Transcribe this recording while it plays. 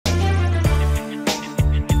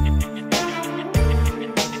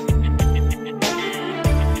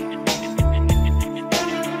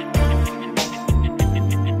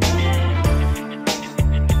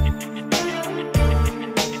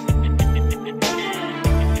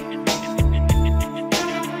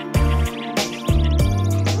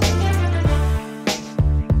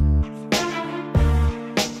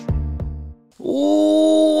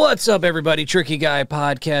What's up, everybody? Tricky Guy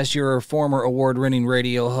Podcast, your former award-winning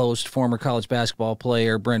radio host, former college basketball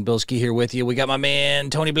player, Brent Bilski here with you. We got my man,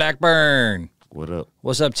 Tony Blackburn. What up?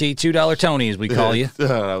 What's up, T? $2 Tony, as we call you.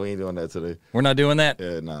 No, we ain't doing that today. We're not doing that?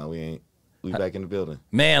 Yeah, no, we ain't. We back in the building.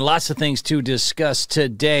 Man, lots of things to discuss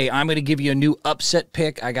today. I'm going to give you a new upset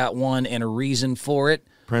pick. I got one and a reason for it.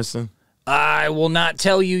 Princeton? I will not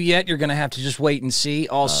tell you yet. You're going to have to just wait and see.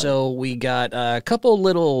 Also, we got a couple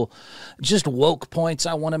little just woke points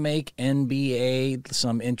I want to make. NBA,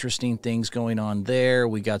 some interesting things going on there.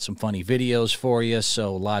 We got some funny videos for you,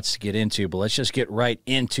 so lots to get into. But let's just get right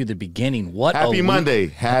into the beginning. Happy Monday.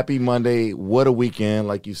 Happy Monday. What a weekend,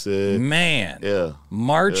 like you said. Man. Yeah.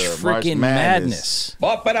 March freaking Madness.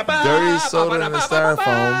 Dirty soda and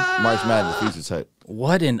styrofoam. March Madness, future type.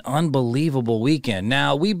 What an unbelievable weekend.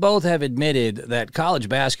 Now, we both have admitted that college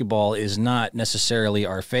basketball is not necessarily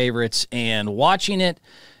our favorites, and watching it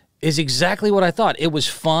is exactly what I thought. It was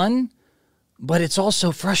fun, but it's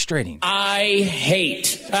also frustrating. I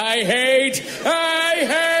hate.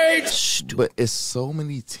 But it's so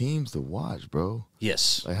many teams to watch, bro.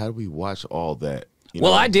 Yes. Like, how do we watch all that?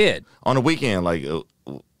 Well, I did. On the weekend, like,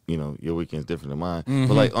 you know, your weekend's different than mine.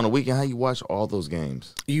 But, like, on the weekend, how you watch all those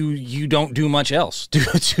games? You don't do much else,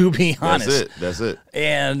 to be honest. That's it.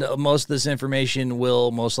 And most of this information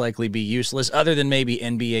will most likely be useless, other than maybe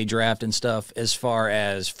NBA draft and stuff, as far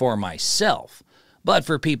as for myself. But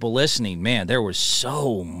for people listening, man, there was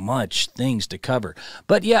so much things to cover.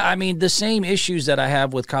 But, yeah, I mean, the same issues that I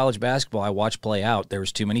have with college basketball, I watch play out. There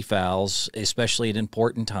was too many fouls, especially at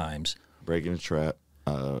important times. Breaking the trap.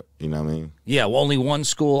 You know what I mean? Yeah, well, only one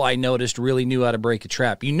school I noticed really knew how to break a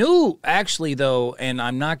trap. You knew, actually, though, and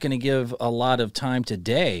I'm not going to give a lot of time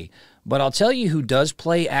today, but I'll tell you who does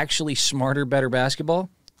play actually smarter, better basketball.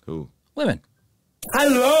 Who? Women. I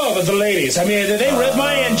love the ladies. I mean, they rev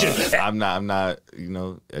my engine. I'm not, you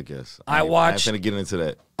know, I guess. I'm going to get into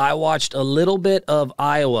that. I watched a little bit of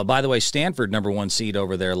Iowa. By the way, Stanford, #1 seed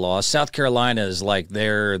over there, lost. South Carolina is like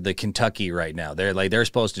they're the Kentucky right now. They're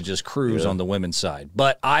supposed to just cruise on the women's side.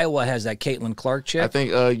 But Iowa has that Caitlin Clark chick. I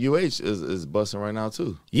think UH is busting right now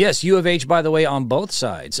too. Yes, U of H, by the way, on both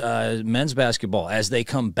sides. Men's basketball as they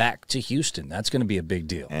come back to Houston. That's going to be a big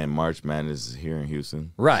deal. And March Madness is here in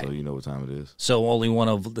Houston. Right. So you know what time it is. So only one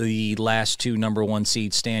of the last two #1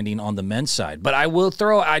 seeds standing on the men's side. But I will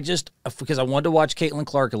throw, because I wanted to watch Caitlin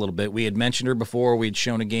Clark a little bit. We had mentioned her before. We had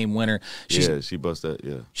shown a game winner. She busted that,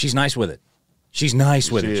 yeah. She's nice with it. She's nice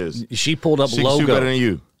with it. Is. She pulled up she logo. She better than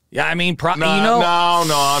you. Yeah, I mean, No, I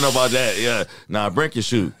don't know about that. Yeah. Nah, Brent can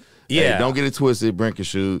shoot. Yeah. Hey, don't get it twisted. Brent can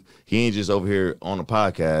shoot. He ain't just over here on the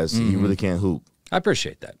podcast. He really can't hoop. I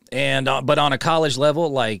appreciate that. And but on a college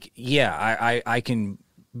level, like, yeah, I can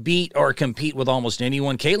beat or compete with almost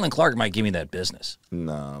anyone. Caitlin Clark might give me that business.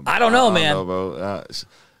 No. I don't know, man. I don't know, bro.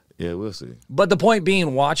 Yeah, we'll see. But the point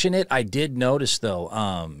being, watching it, I did notice,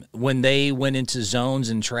 though, when they went into zones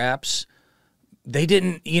and traps, they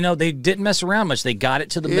didn't mess around much. They got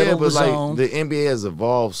it to the middle of the zone. The NBA has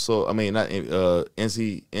evolved so, I mean, not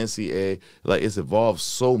NCAA, like, it's evolved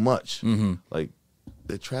so much. Like,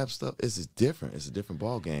 the trap stuff is different. It's a different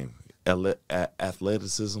ball game.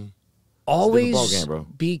 Athleticism. Always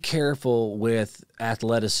be careful with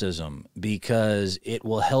athleticism because it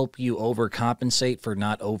will help you overcompensate for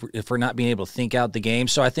not being able to think out the game.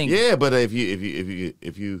 So I think but if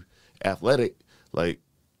you athletic, like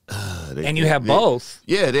and you have both,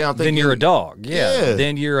 they don't think then you're a dog. Yeah,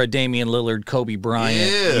 then you're a Damian Lillard, Kobe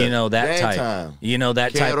Bryant, you know that type. Time. You know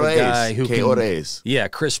that type of guy who can,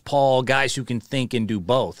 Chris Paul, guys who can think and do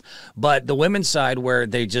both. But the women's side, where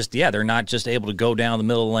they just they're not just able to go down the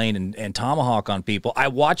middle of the lane and tomahawk on people. I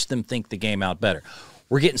watched them think the game out better.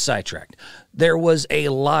 We're getting sidetracked. There was a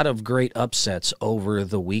lot of great upsets over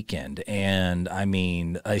the weekend, and I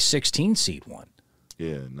mean a 16 seed won.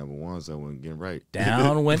 Yeah, #1s that wasn't getting right.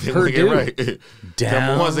 Down went Purdue.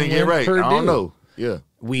 Down #1s didn't get right. Purdue. I don't know. Yeah.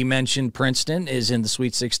 We mentioned Princeton is in the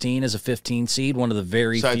Sweet 16 as a 15 seed, one of the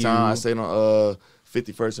very few. I stayed on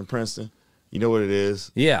 51st in Princeton. You know what it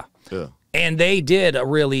is. Yeah. Yeah. And they did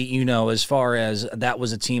really, as far as that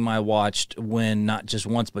was a team I watched when not just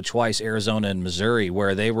once but twice, Arizona and Missouri,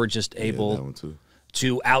 where they were just able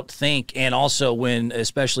to outthink. And also when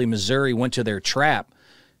especially Missouri went to their trap,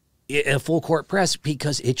 a full court press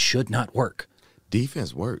because it should not work.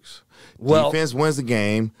 Defense works. Well, defense wins the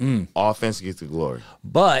game. Offense gets the glory.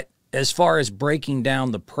 But as far as breaking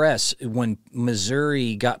down the press, when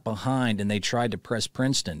Missouri got behind and they tried to press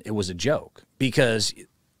Princeton, it was a joke because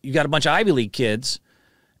you got a bunch of Ivy League kids,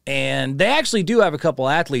 and they actually do have a couple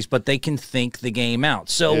athletes, but they can think the game out.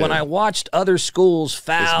 So when I watched other schools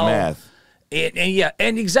foul, it's math.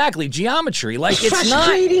 And exactly, geometry. Like, it's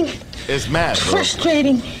frustrating. not. It's math, bro.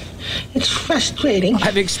 Frustrating. It's frustrating.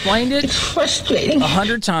 I've explained it. It's frustrating.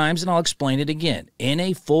 100 times, and I'll explain it again. In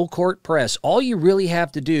a full court press, all you really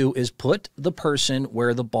have to do is put the person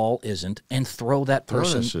where the ball isn't and throw that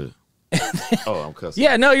person. Throw that shit. Oh, I'm cussing.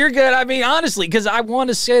 Yeah, no, you're good. I mean, honestly, because I want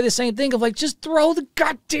to say the same thing of like, just throw the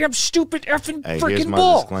goddamn stupid effing freaking here's my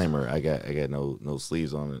ball. disclaimer. I got no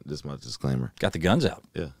sleeves on it. This is my disclaimer. Got the guns out.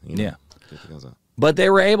 Yeah. Yeah. Get the guns out. But they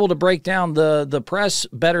were able to break down the press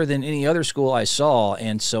better than any other school I saw,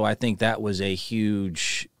 and so I think that was a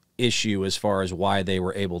huge issue as far as why they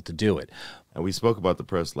were able to do it. And we spoke about the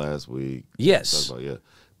press last week. Yes.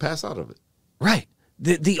 Pass out of it. Right.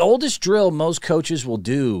 The oldest drill most coaches will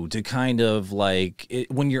do to kind of like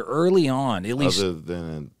when you're early on, at least other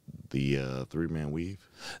than the three-man weave.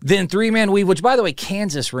 Then three-man weave, which, by the way,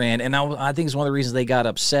 Kansas ran, and I think it's one of the reasons they got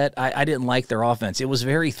upset. I didn't like their offense. It was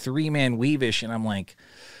very three-man weave-ish, and I'm like,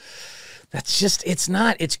 that's just, it's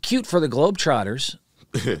not. It's cute for the Globetrotters.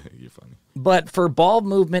 You're funny. But for ball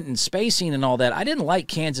movement and spacing and all that, I didn't like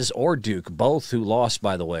Kansas or Duke, both who lost,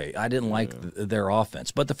 by the way. I didn't like their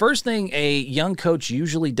offense. But the first thing a young coach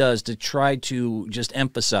usually does to try to just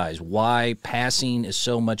emphasize why passing is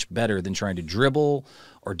so much better than trying to dribble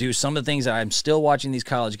or do some of the things that I'm still watching these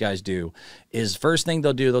college guys do is first thing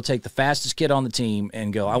they'll do, they'll take the fastest kid on the team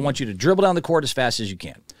and go, I want you to dribble down the court as fast as you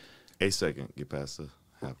can. 8 seconds, get past the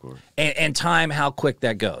half court. And time how quick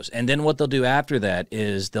that goes. And then what they'll do after that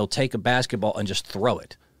is they'll take a basketball and just throw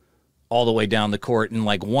it all the way down the court in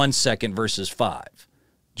like 1 second versus 5.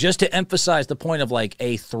 Just to emphasize the point of like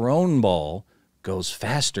a thrown ball goes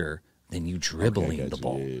faster than you dribbling the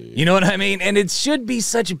ball. Yeah. You know what I mean? And it should be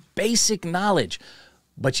such basic knowledge.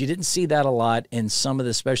 But you didn't see that a lot in some of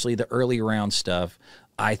the, especially the early round stuff.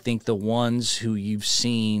 I think the ones who you've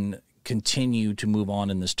seen continue to move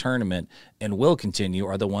on in this tournament and will continue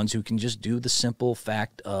are the ones who can just do the simple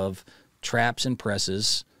fact of traps and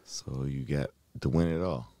presses. So you got to win it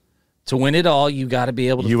all. To win it all, you got to be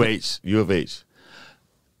able to. U of H.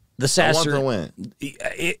 The Sasser. I want them to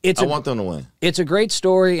win. I want them to win. It's a great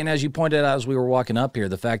story, and as you pointed out as we were walking up here,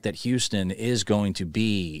 the fact that Houston is going to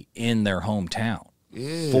be in their hometown.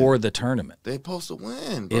 Yeah. For the tournament. They're supposed to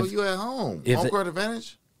win, bro. You at home. Home court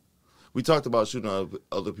advantage. We talked about shooting on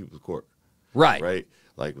other people's court. Right. Right?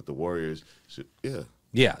 Like with the Warriors. Yeah.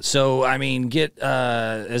 Yeah. So, I mean, get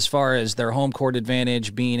as far as their home court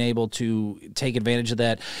advantage, being able to take advantage of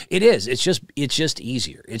that, it is. It's just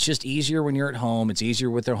easier. It's just easier when you're at home. It's easier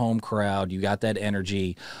with their home crowd. You got that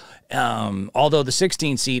energy. Although the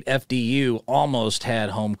 16 seed FDU almost had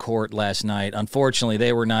home court last night, unfortunately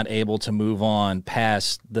they were not able to move on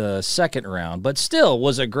past the second round, but still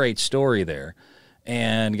was a great story there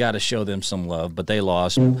and got to show them some love, but they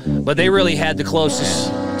lost. But they really had the closest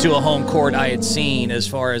to a home court I had seen as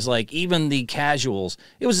far as like even the casuals.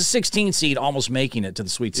 It was a 16 seed almost making it to the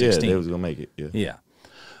Sweet 16. Yeah, they was going to make it. Yeah.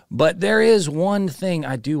 But there is one thing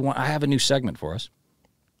I do want. I have a new segment for us.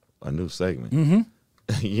 A new segment? Mm-hmm.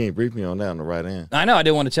 You ain't briefed me on that on the right end. I know. I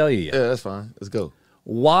didn't want to tell you yet. Yeah, that's fine. Let's go.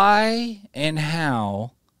 Why and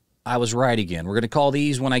how I was right again. We're going to call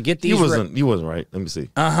these when I get these. You wasn't right. Let me see.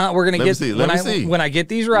 We're going to get. Let me see. When I get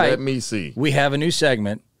these right. Let me see. We have a new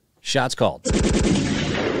segment. Shots called.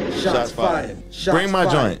 Shots fired. Bring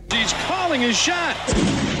my joint. He's calling his shot.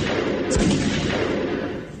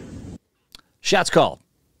 Shots called.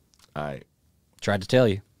 All right. Tried to tell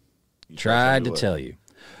you. Tried to tell you.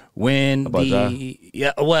 When about the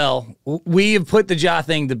Ja? Well, we have put the Ja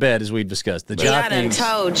thing to bed as we've discussed. The Ja thing.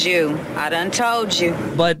 I done told you.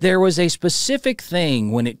 But there was a specific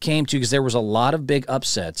thing when it came to, because there was a lot of big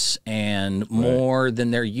upsets and more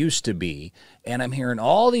than there used to be, and I'm hearing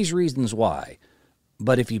all these reasons why.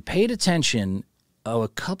 But if you paid attention, a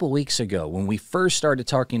couple weeks ago when we first started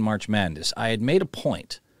talking March Madness, I had made a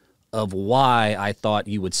point of why I thought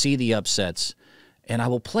you would see the upsets. And I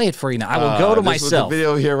will play it for you now. I will go to myself. With the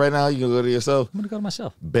video here right now, you can go to yourself. I'm going to go to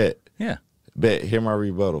myself. Bet. Yeah. Bet. Hear my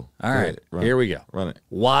rebuttal. All right. Here we go. Run it.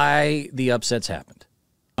 Why the upsets happened.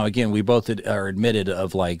 Now, again, we both are admitted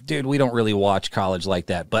of like, dude, we don't really watch college like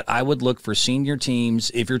that. But I would look for senior teams.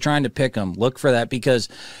 If you're trying to pick them, look for that, because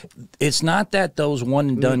it's not that those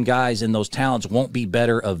one-and-done guys and those talents won't be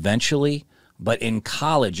better eventually. But in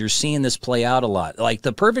college, you're seeing this play out a lot. Like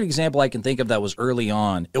the perfect example I can think of that was early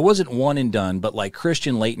on, it wasn't one and done, but like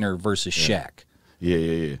Christian Laettner versus Shaq.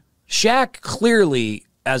 Yeah. Shaq clearly,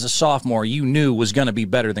 as a sophomore, you knew was going to be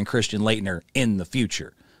better than Christian Laettner in the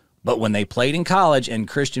future. But when they played in college and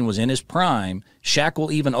Christian was in his prime, Shaq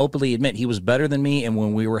will even openly admit he was better than me, and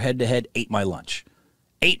when we were head-to-head, ate my lunch.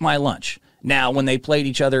 Now, when they played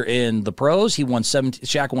each other in the pros, Shaq won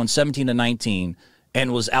 17-19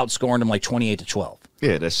 and was outscoring him like 28-12.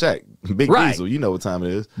 Yeah, that's Shaq. Big Diesel. You know what time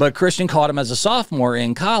it is. But Christian caught him as a sophomore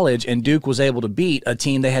in college, and Duke was able to beat a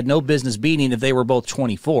team they had no business beating if they were both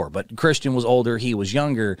 24. But Christian was older, he was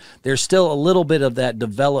younger. There's still a little bit of that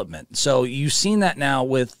development. So you've seen that now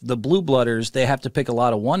with the Blue Blooders. They have to pick a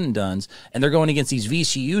lot of one-and-dones, and they're going against these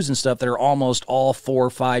VCUs and stuff that are almost all 4 or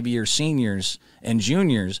 5-year seniors and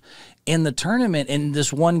juniors. In the tournament, in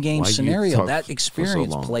this one-game scenario, that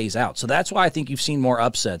experience plays out. So that's why I think you've seen more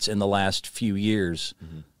upsets in the last few years,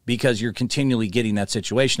 because you're continually getting that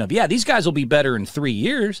situation of, yeah, these guys will be better in 3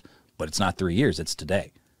 years, but it's not 3 years, it's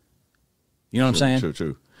today. You know what I'm saying?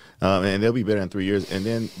 True. And they'll be better in 3 years. And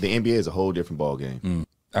then the NBA is a whole different ball game.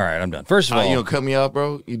 All right, I'm done. First of all, you gonna cut me off,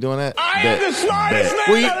 bro? You doing that? I am the smartest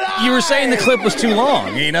man alive! You were saying the clip was too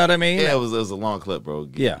long. You know what I mean? Yeah, it was a long clip, bro.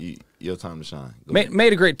 Yeah. Your time to shine.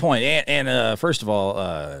 Made a great point. And first of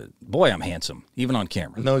all, boy, I'm handsome, even on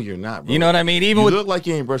camera. No, you're not, bro. You know what I mean? Even you look like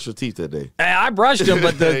you ain't brushed your teeth that day. I brushed them,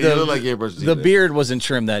 but you look like you ain't brushed your teeth. The beard wasn't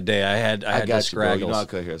trimmed that day. I had the scraggles. Bro. You know I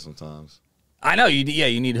cut hair sometimes. I know. You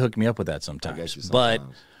need to hook me up with that sometimes. I got you But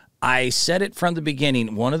sometimes. I said it from the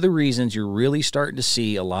beginning. One of the reasons you're really starting to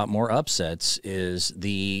see a lot more upsets is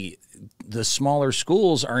the smaller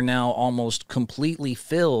schools are now almost completely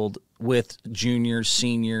filled with juniors,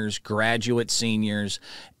 seniors, graduate seniors,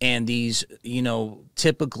 and these,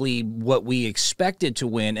 typically what we expected to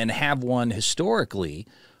win and have won historically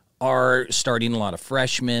are starting a lot of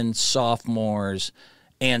freshmen, sophomores.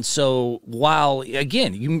 And so while,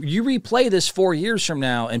 again, you replay this 4 years from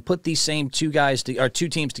now and put these same two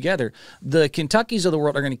teams together, the Kentuckys of the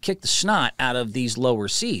world are going to kick the snot out of these lower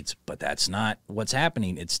seeds. But that's not what's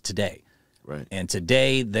happening. It's today. Right. And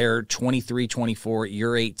today they're 23, 24.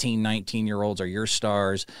 Your 18, 19-year-olds are your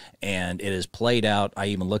stars, and it is played out. I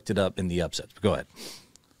even looked it up in the upsets. Go ahead.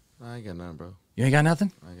 I ain't got nothing, bro. You ain't got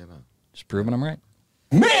nothing? I ain't got nothing. Just proving I'm right.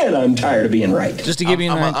 Man, I'm tired of being right. Just to give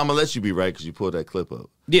you an idea. I'm going to let you be right because you pulled that clip up.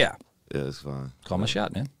 Yeah. Yeah, it's fine. Call my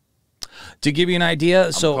shot, man. To give you an idea,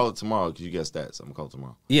 I'm going to call it tomorrow because you got stats. I'm going to call it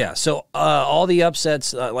tomorrow. Yeah, so all the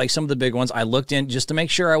upsets, like some of the big ones, I looked in just to make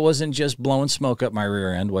sure I wasn't just blowing smoke up my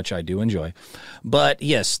rear end, which I do enjoy. But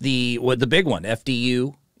yes, the big one,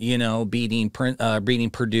 FDU, beating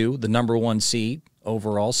Purdue, the #1 seed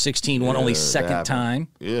overall, 16-1, only second time.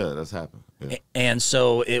 Yeah, that's happened. Yeah. And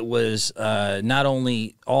so it was not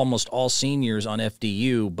only almost all seniors on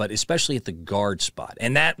FDU, but especially at the guard spot.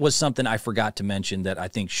 And that was something I forgot to mention that I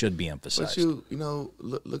think should be emphasized. But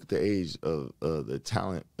look at the age of the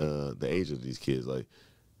talent, the age of these kids. Like,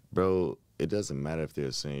 bro, it doesn't matter if they're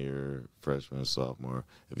a senior, freshman, sophomore.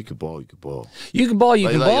 If you can ball, you can ball. You can ball, you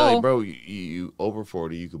can ball. Like, bro, you over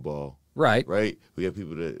 40, you can ball. Right. Right? We have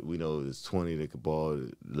people that we know is 20 that can ball,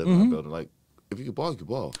 live in our building. Like, if you can ball, you can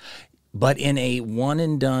ball. But in a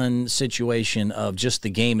one-and-done situation of just the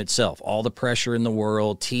game itself, all the pressure in the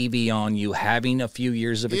world, TV on you, having a few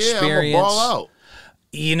years of experience. I'm gonna ball out.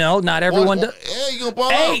 Not everyone does. Yeah, you gonna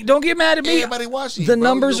ball out. Hey, don't get mad at me. Everybody watching. The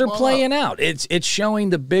numbers are playing out. It's showing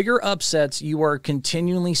the bigger upsets you are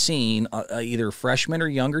continually seeing either a freshman or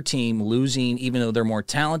younger team losing, even though they're more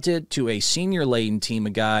talented, to a senior-laden team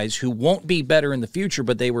of guys who won't be better in the future,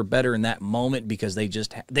 but they were better in that moment because they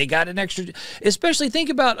got an extra. Especially think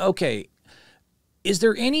about, okay, is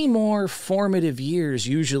there any more formative years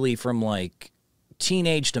usually from like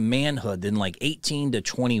teenage to manhood than like 18 to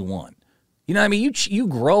 21? You know what I mean? You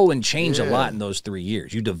grow and change a lot in those 3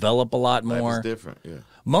 years. You develop a lot more. Life is different, yeah.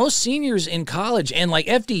 Most seniors in college, and like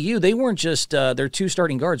FDU, they weren't just, their two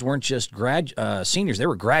starting guards weren't just seniors. They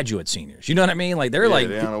were graduate seniors. You know what I mean? Like they're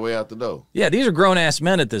they're on the way out the door. Yeah, these are grown-ass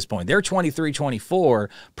men at this point. They're 23, 24.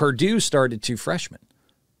 Purdue started 2 freshmen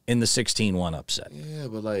in the 16-1 upset. Yeah,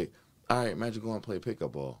 but like, all right, imagine going to play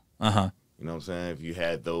pickup ball. Uh-huh. You know what I'm saying? If you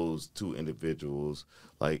had those 2 individuals,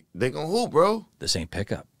 like, they gonna hoop, bro. This ain't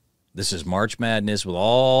pickup. This is March Madness with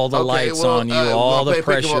all the lights on you, all the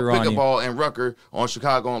pressure on you. Pick a ball in Rucker on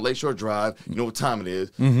Chicago on Lakeshore Drive. You know what time it is.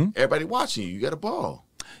 Everybody watching you. You got a ball.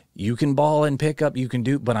 You can ball and pick up. You can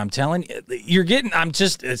do, but I'm telling you, you're getting. I'm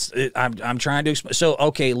trying to explain. So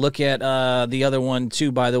okay, look at the other one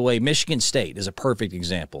too. By the way, Michigan State is a perfect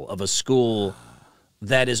example of a school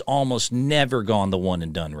that has almost never gone the one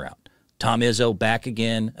and done route. Tom Izzo back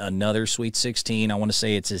again, another Sweet 16. I want to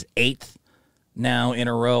say it's his 8th. Now in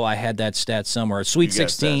a row. I had that stat somewhere. Sweet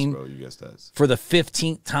 16 stats, bro. You got stats. For the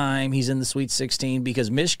 15th time he's in the Sweet 16 because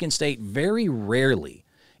Michigan State very rarely,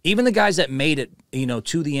 even the guys that made it,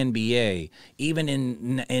 to the NBA, even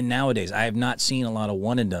in nowadays, I have not seen a lot of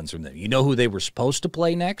one and dones from them. You know who they were supposed to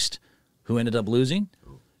play next? Who ended up losing?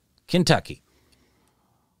 Kentucky.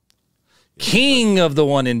 king of the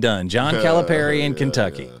one and done, John Calipari in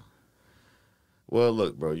Kentucky. Yeah. Well,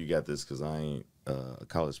 look, bro, you got this because I ain't a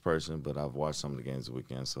college person, but I've watched some of the games this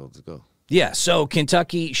weekend, so let's go. Yeah, so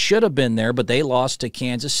Kentucky should have been there, but they lost to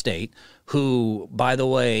Kansas State, who, by the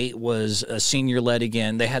way, was a senior-led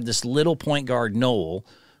again. They had this little point guard, Noel,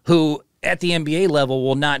 who at the NBA level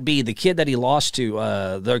will not be. The kid that he lost to,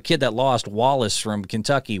 the kid that lost, Wallace from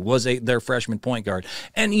Kentucky, was their freshman point guard.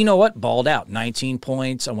 And you know what? Balled out. 19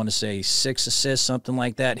 points, I want to say 6 assists, something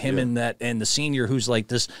like that. Him and the senior who's like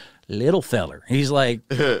this little feller. He's like...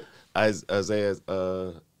 Isaiah,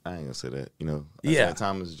 I ain't gonna say that, Isaiah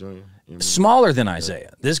Thomas Jr. Smaller than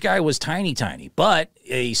Isaiah. This guy was tiny, but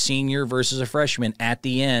a senior versus a freshman. At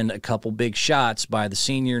the end, a couple big shots by the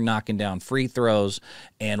senior knocking down free throws,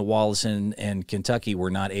 and Wallace and Kentucky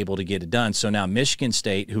were not able to get it done. So now Michigan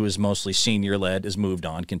State, who is mostly senior-led, has moved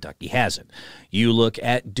on. Kentucky hasn't. You look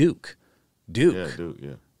at Duke.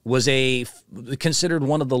 Duke was considered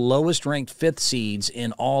one of the lowest-ranked fifth seeds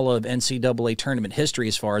in all of NCAA tournament history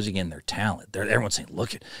as far as, again, their talent. Everyone's saying,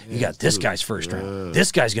 look, you got this guy's first round.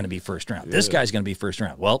 This guy's going to be first round. This guy's going to be first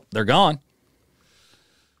round. Well, they're gone.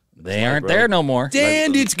 They aren't there no more.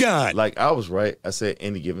 And it's gone. Like, I was right. I said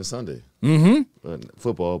any given Sunday.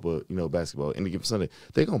 Football, but, basketball, any given Sunday.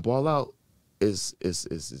 They're going to ball out. It's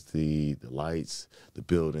the lights, the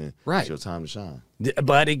building. Right. It's your time to shine.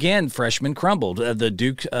 But again, freshmen crumbled. The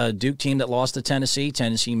Duke team that lost to Tennessee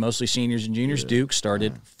mostly seniors and juniors. Duke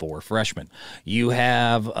started 4 freshmen. You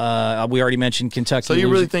have we already mentioned Kentucky. So you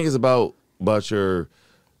really think it's about your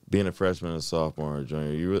being a freshman, a sophomore, or a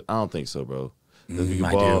junior? I don't think so, bro.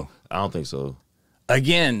 I don't think so.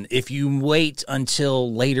 Again, if you wait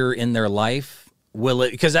until later in their life. Will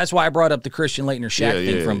it? Because that's why I brought up the Christian Laettner Shaq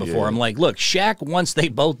thing from before. I'm like, look, Shaq, once they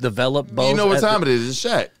both develop both. You know what time it is? It's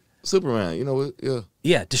Shaq. Superman. You know what?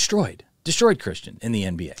 Yeah, destroyed Christian in the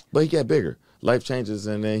NBA. But he got bigger. Life changes,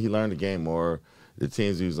 and then he learned the game more. The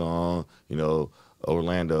teams he was on,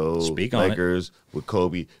 Orlando, Lakers with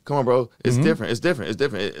Kobe. Come on, bro. It's different. It's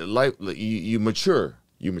different. You mature.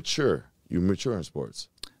 You mature in sports.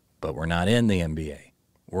 But we're not in the NBA.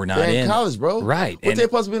 We're not in college, bro. Right. What they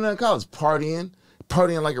supposed to be in college? Partying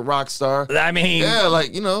like a rock star. I mean,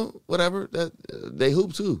 whatever. They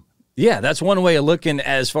hoop too. Yeah, that's one way of looking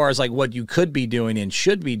as far as like what you could be doing and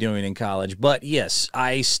should be doing in college. But yes,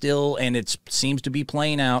 I still, and it seems to be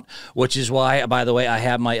playing out, which is why, by the way, I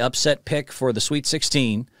have my upset pick for the Sweet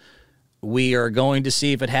 16. We are going to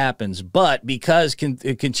see if it happens. But because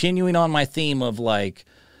continuing on my theme of like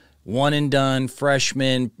one and done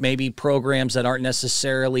freshmen, maybe programs that aren't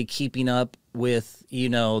necessarily keeping up with,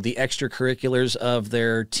 the extracurriculars of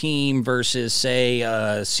their team versus, say,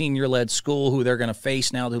 a senior-led school who they're going to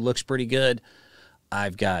face now who looks pretty good.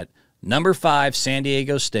 I've got number 5, San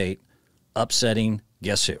Diego State, upsetting,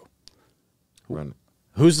 guess who? Run.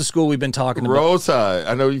 Who's the school we've been talking about? Roll Tide.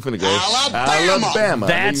 I know you're finna go. Alabama.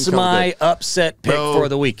 That's my upset pick for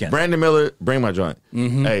the weekend. Brandon Miller, bring my joint.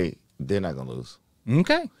 Hey, they're not going to lose.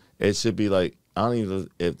 Okay. It should be like, I don't even know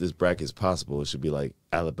if this bracket is possible. It should be like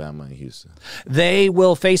Alabama and Houston. They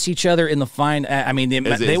will face each other in the final. I mean, they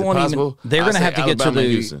won't even. They're going to have to get to the.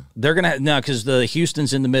 Houston. They're going to because the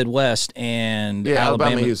Houston's in the Midwest and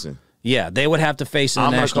Alabama and Houston. Yeah, they would have to face in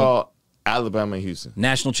the national. I'm going to call Alabama and Houston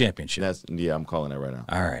national championship. I'm calling that right now.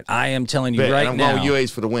 All right, I am telling you right now. I'm going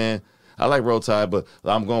with UH for the win. I like Roll Tide, but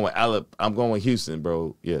I'm going with Houston,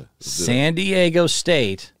 bro. Yeah. San Diego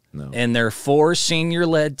State. No. And their 4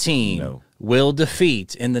 senior-led team will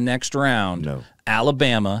defeat in the next round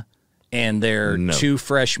Alabama and their 2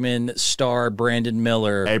 freshmen star Brandon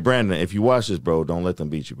Miller. Hey, Brandon, if you watch this, bro, don't let them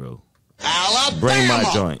beat you, bro. Alabama! Bring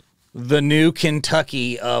my joint. The new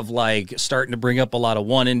Kentucky of, like, starting to bring up a lot of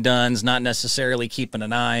one-and-dones, not necessarily keeping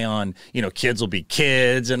an eye on, kids will be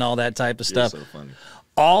kids and all that type of stuff. So funny.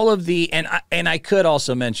 All of the and I could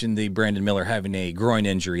also mention the Brandon Miller having a groin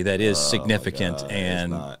injury that is significant,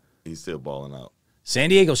 and he's still balling out. San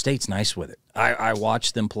Diego State's nice with it. I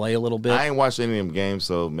watched them play a little bit. I ain't watched any of them games,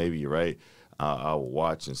 so maybe you're right. I'll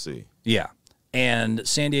watch and see. Yeah. And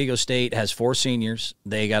San Diego State has 4 seniors.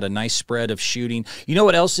 They got a nice spread of shooting. You know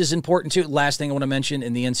what else is important, too? Last thing I want to mention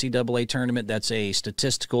in the NCAA tournament, that's a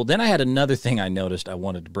statistical. Then I had another thing I noticed I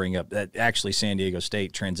wanted to bring up that actually San Diego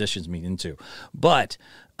State transitions me into. But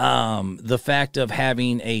the fact of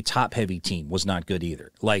having a top-heavy team was not good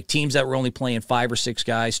either. Like teams that were only playing 5 or 6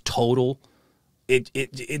 guys total.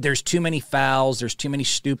 There's too many fouls. There's too many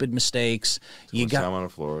stupid mistakes. You got time on the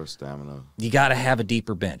floor, stamina. You got to have a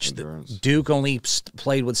deeper bench. Endurance. Duke only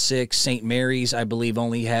played with 6. St. Mary's, I believe,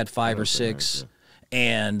 only had 5 or 6.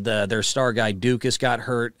 And their star guy Dukas got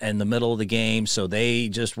hurt in the middle of the game, so they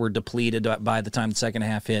just were depleted by the time the second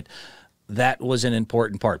half hit. that was an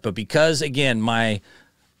important part. But because, again,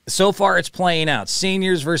 so far it's playing out.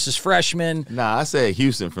 Seniors versus freshmen. Nah, I said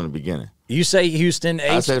Houston from the beginning. You say Houston.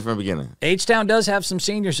 I said it from the beginning. H-Town does have some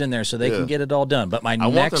seniors in there, so they can get it all done. But I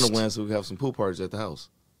want them to win so we can have some pool parties at the house.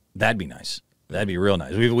 That'd be nice. That'd be real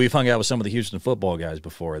nice. We've hung out with some of the Houston football guys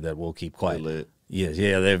before that we'll keep quiet. They're lit.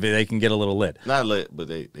 Yeah, they can get a little lit. Not lit, but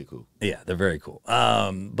they cool. Yeah, they're very cool.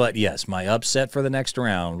 But yes, my upset for the next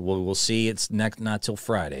round, we'll see. It's not till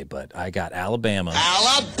Friday, but I got Alabama.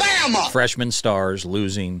 Freshman stars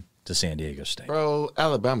losing to San Diego State. Bro,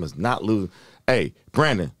 Alabama's not losing. Hey,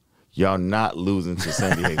 Brandon, y'all not losing to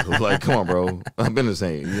San Diego. Like, come on, bro. I've been the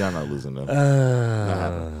same. Y'all not losing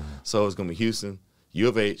them. So it's gonna be Houston, U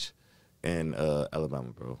of H, and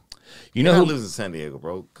Alabama, bro. You know who who losing to San Diego,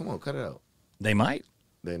 bro? Come on, cut it out. They might.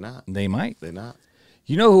 They're not. They might. They're not.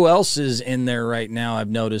 You know who else is in there right now? I've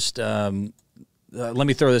noticed. Let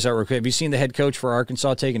me throw this out real quick. Have you seen the head coach for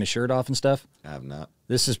Arkansas taking his shirt off and stuff? I have not.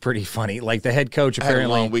 This is pretty funny. Like the head coach apparently.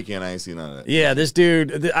 I had a long weekend. I ain't seen none of that. Yeah, this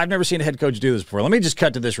dude. I've never seen a head coach do this before. Let me just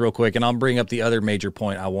cut to this real quick, and I'll bring up the other major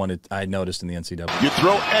point I noticed in the NCAA. You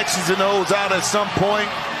throw X's and O's out at some point.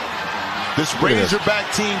 This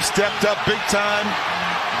Razorback team stepped up big time.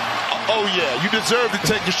 Oh, yeah, you deserve to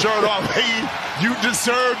take your shirt off. Hey, you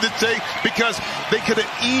deserve to take, because they could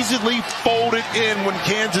have easily folded in when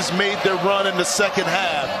Kansas made their run in the second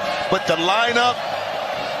half. But the lineup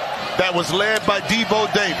that was led by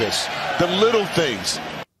Devo Davis, the little things.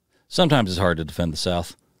 Sometimes it's hard to defend the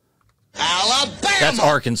South. Alabama! That's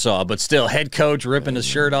Arkansas, but still, head coach ripping his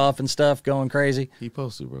shirt off and stuff, going crazy. He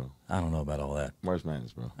posted, bro. I don't know about all that. March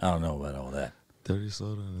Madness, bro. I don't know about all that. 30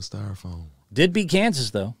 soda and a styrofoam. Did beat Kansas,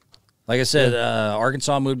 though. Like I said,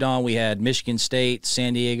 Arkansas moved on. We had Michigan State,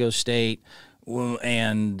 San Diego State,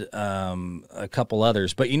 and a couple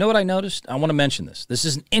others. But you know what I noticed? I want to mention this. This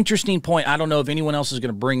is an interesting point. I don't know if anyone else is going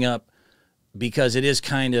to bring up, because it is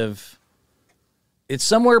kind of – it's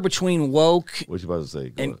somewhere between woke what you about to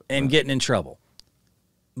say? and getting in trouble.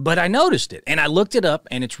 But I noticed it, and I looked it up,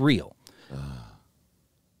 and it's real.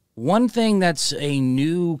 One thing that's a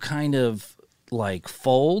new kind of like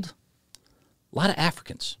fold – a lot of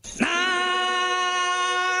Africans.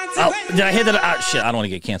 Oh, did I hit that? Oh, shit, I don't want to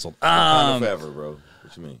get canceled. Forever, bro.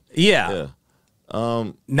 What you mean? Yeah.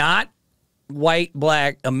 Not white,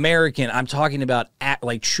 black, American. I'm talking about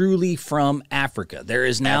like truly from Africa. There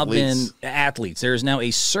has now been athletes. There is now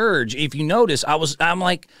a surge. If you notice, I'm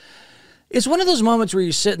like, it's one of those moments where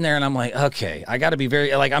you're sitting there and I'm like, okay, I got to be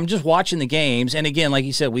very, like, I'm just watching the games. And again, like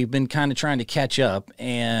you said, we've been kind of trying to catch up,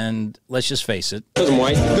 and let's just face it. Because I'm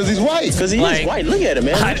white. Because he's white. Because he is white. Look at him,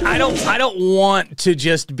 man. I don't want to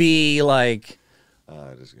just be like,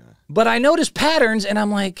 this guy. But I notice patterns, and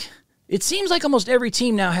I'm like, it seems like almost every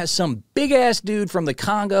team now has some big-ass dude from the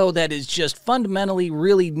Congo that is just fundamentally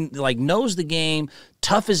really, like, knows the game,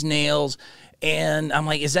 tough as nails. And I'm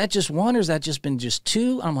like, is that just one, or has that just been just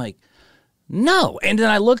two? I'm like, no. And then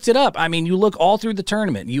I looked it up. I mean, you look all through the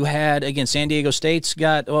tournament. You had, again, San Diego State's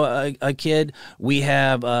got a kid. We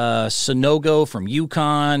have Sonogo from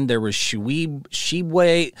UConn. There was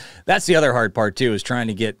Shibwe. That's the other hard part, too, is trying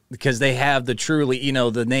to get, because they have the truly, you know,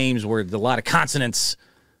 the names where a lot of consonants.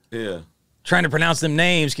 Yeah. Trying to pronounce them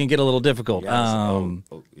names can get a little difficult.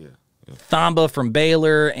 Yes. Yeah. Thamba from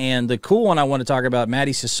Baylor, and the cool one I want to talk about,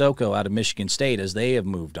 Maddie Sissoko out of Michigan State, as they have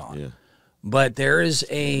moved on. Yeah. But there is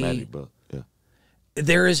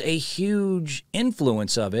there is a huge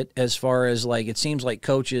influence of it, as far as, like, it seems like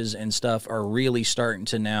coaches and stuff are really starting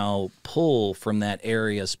to now pull from that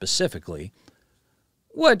area specifically,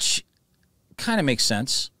 which kind of makes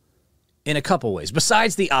sense in a couple ways,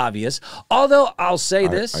 besides the obvious. Although I'll say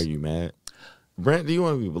this. Are you mad? Brent, do you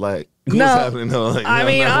want to be black? What's happening? No, like, I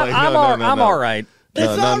mean, I'm all right.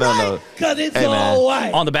 No. Because it's all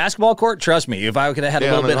white. On the basketball court, trust me, if I could have had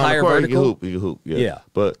a little bit higher vertical. You can hoop. Yeah.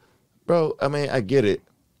 But, bro, I mean, I get it.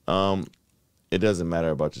 It doesn't matter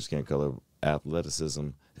about your skin color. Athleticism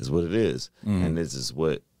is what it is. And this is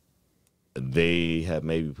what they have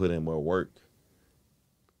maybe put in more work.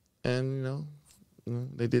 And, you know,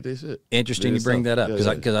 they did their shit. Interesting you bring that up,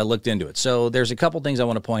 because I looked into it. So there's a couple things I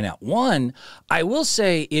want to point out. One, I will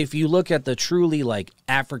say, if you look at the truly, like,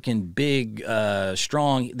 African big,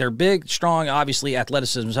 strong, they're big, strong, obviously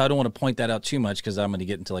athleticism, so I don't want to point that out too much because I'm going to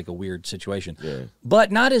get into, like, a weird situation. Yeah.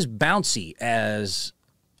 But not as bouncy as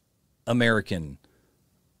African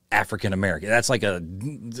American. That's like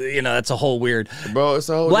that's a whole weird. Bro, it's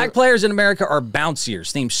a whole Black players in America are bouncier,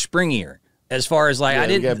 seem springier. As far as like, I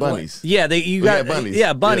didn't. We got bunnies. Yeah, you got bunnies.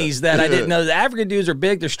 Yeah, bunnies that I didn't know. The African dudes are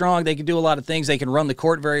big. They're strong. They can do a lot of things. They can run the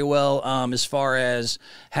court very well. As far as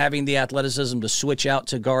having the athleticism to switch out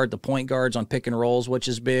to guard the point guards on pick and rolls, which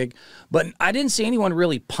is big. But I didn't see anyone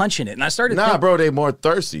really punching it. And I started. Bro, they more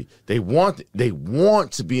thirsty. They want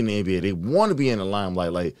to be in the NBA. They want to be in the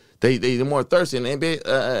limelight. Like they're more thirsty in the NBA.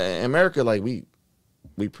 In America, like we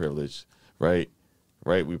privileged, right?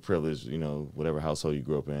 Right, we privileged, whatever household you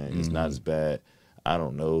grew up in. It's not as bad. I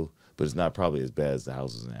don't know, but it's not probably as bad as the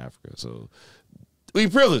houses in Africa. So we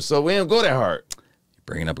privileged, so we don't go that hard. You're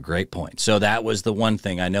bringing up a great point. So that was the one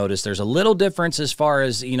thing I noticed. There's a little difference as far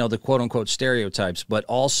as the quote unquote stereotypes, but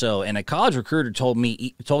also, and a college recruiter told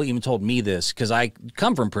me this because I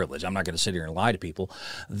come from privilege. I'm not going to sit here and lie to people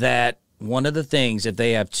that one of the things, if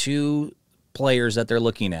they have two players that they're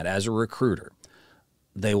looking at as a recruiter,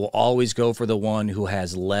 they will always go for the one who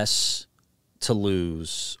has less to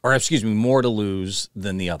lose, or more to lose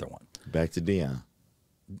than the other one. Back to Deion.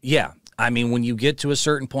 Yeah. I mean, when you get to a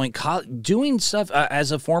certain point, doing stuff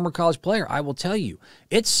as a former college player, I will tell you,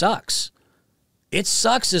 it sucks. It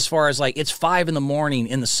sucks as far as like it's 5 in the morning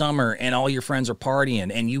in the summer and all your friends are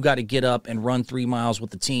partying and you got to get up and run 3 miles with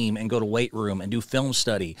the team and go to weight room and do film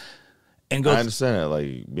study. And go. I understand that.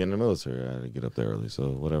 Like being in the military, I had to get up there early, so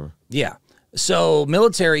whatever. Yeah. So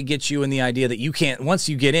military gets you in the idea that you can't, once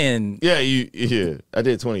you get in. Yeah, I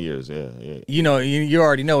did 20 years, yeah. You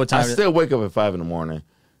already know what time. I still wake up at 5 in the morning.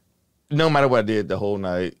 No matter what I did the whole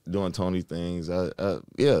night, doing Tony things,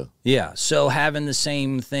 yeah. Yeah, so having the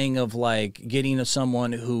same thing of like getting to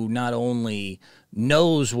someone who not only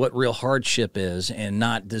knows what real hardship is and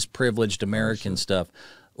not this privileged American stuff,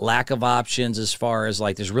 lack of options as far as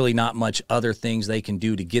like there's really not much other things they can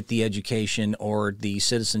do to get the education or the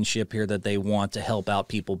citizenship here that they want to help out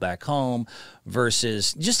people back home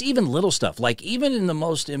versus just even little stuff. Like even in the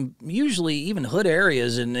most, usually even hood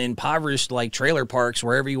areas and impoverished like trailer parks,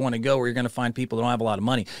 wherever you want to go where you're going to find people that don't have a lot of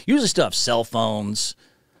money, usually stuff, cell phones,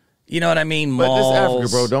 you know what I mean? But malls.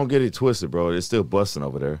 this Africa, bro, don't get it twisted, bro. It's still busting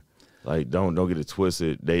over there. Like don't get it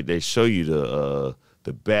twisted. They show you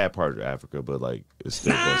the bad part of Africa, but like it's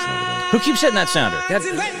still busting over there. Who keeps hitting that sounder?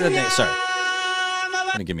 Sorry,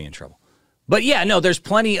 gonna get me in trouble. But yeah, no, there's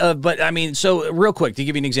plenty of. But I mean, so real quick to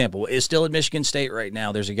give you an example, is still at Michigan State right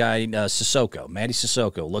now. There's a guy, Sissoko, Matty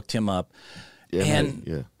Sissoko. Looked him up,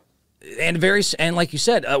 and like you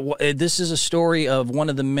said, this is a story of one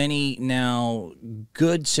of the many now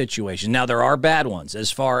good situations. Now there are bad ones as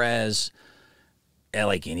far as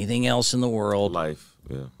like anything else in the world,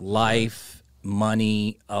 life.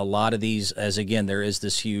 Money, a lot of these, as again, there is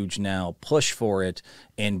this huge now push for it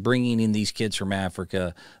and bringing in these kids from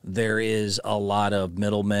Africa. There is a lot of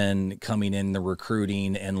middlemen coming in the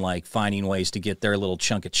recruiting and like finding ways to get their little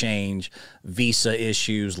chunk of change, visa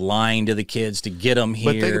issues, lying to the kids to get them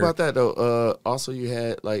here. But think about that though. Also, you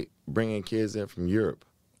had like bringing kids in from Europe.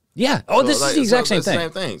 Yeah. Oh, so, this is the exact same thing.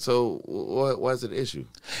 Same thing. So why is it an issue?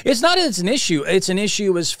 It's not that it's an issue. It's an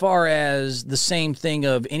issue as far as the same thing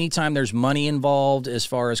of anytime there's money involved as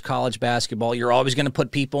far as college basketball, you're always going to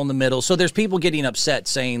put people in the middle. So there's people getting upset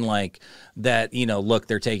saying like that, look,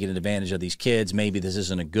 they're taking advantage of these kids. Maybe this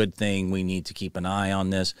isn't a good thing. We need to keep an eye on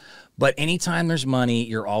this. But anytime there's money,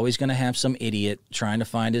 you're always going to have some idiot trying to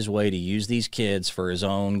find his way to use these kids for his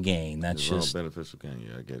own gain. That's just beneficial gain.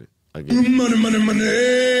 Yeah, I get it. Money.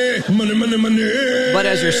 But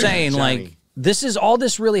as you're saying, like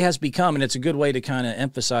this really has become, and it's a good way to kind of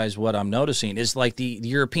emphasize what I'm noticing, is like the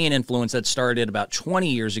European influence that started about 20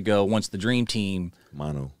 years ago once the Dream Team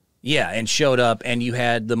and showed up, and you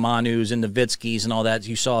had the Manus and the Vitskis and all that.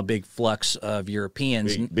 You saw a big flux of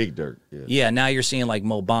Europeans. Big dirt. Yeah, now you're seeing like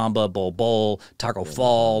Mo Bamba, Bol, Taco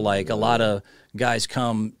Fall, like a lot of guys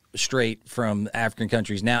come straight from African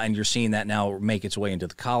countries now, and you're seeing that now make its way into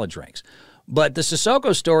the college ranks. But the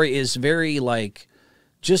Sissoko story is very like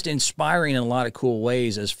just inspiring in a lot of cool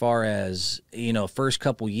ways as far as, first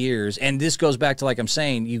couple years. And this goes back to, like I'm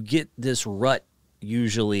saying, you get this rut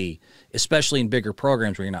usually, especially in bigger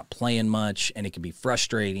programs where you're not playing much and it can be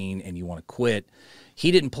frustrating and you want to quit.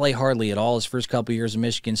 He didn't play hardly at all his first couple years in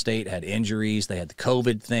Michigan State, had injuries, they had the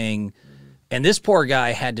COVID thing. And this poor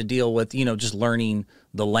guy had to deal with, just learning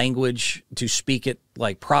the language to speak it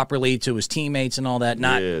like properly to his teammates and all that.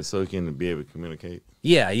 So he can be able to communicate.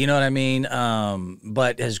 Yeah, you know what I mean?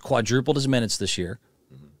 But has quadrupled his minutes this year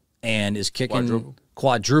and is kicking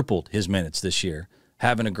quadrupled his minutes this year,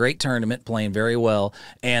 having a great tournament, playing very well.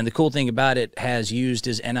 And the cool thing about it, has used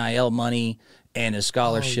his NIL money and his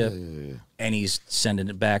scholarship, and he's sending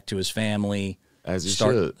it back to his family. As you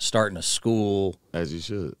should. Starting a school. As you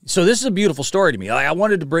should. So this is a beautiful story to me. Like, I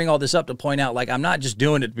wanted to bring all this up to point out, like, I'm not just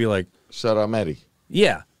doing it to be like. Shout out Maddie.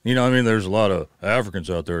 Yeah. You know what I mean? There's a lot of Africans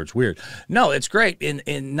out there. It's weird. No, it's great.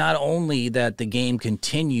 And not only that the game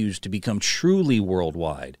continues to become truly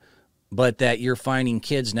worldwide, but that you're finding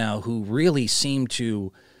kids now who really seem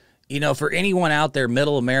to, you know, for anyone out there,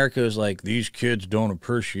 middle America is like, these kids don't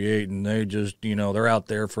appreciate and they just, you know, they're out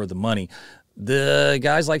there for the money. The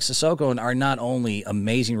guys like Sissoko are not only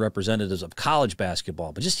amazing representatives of college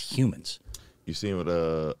basketball, but just humans. You seen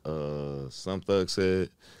what some thug said?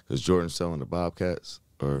 Because Jordan's selling the Bobcats?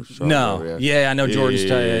 Or no. Yeah, I know Jordan's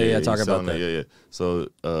talking about that. Yeah. So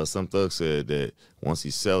some thug said that once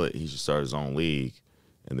he sell it, he should start his own league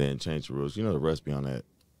and then change the rules. You know the recipe on that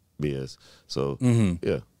BS. So,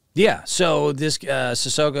 yeah. Yeah, so this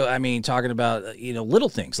Sissoko, I mean, talking about, you know, little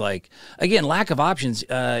things like, again, lack of options.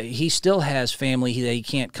 He still has family that he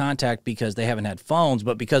can't contact because they haven't had phones,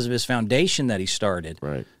 but because of his foundation that he started.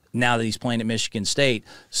 Right. Now that he's playing at Michigan State,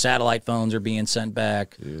 satellite phones are being sent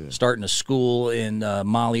back, starting a school in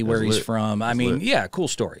Mali where he's from. I mean, yeah, cool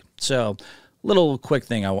story. So, little quick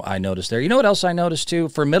thing I noticed there. You know what else I noticed, too?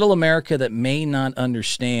 For middle America that may not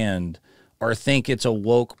understand or think it's a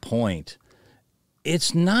woke point,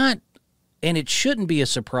 it's not, and it shouldn't be a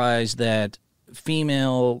surprise that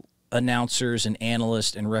female announcers and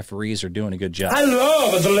analysts and referees are doing a good job. I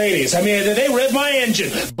love the ladies. I mean, they rev my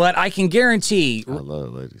engine. But I can guarantee. I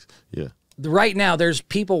love ladies. Yeah. Right now, there's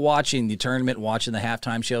people watching the tournament, watching the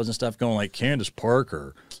halftime shows and stuff, going like, Candace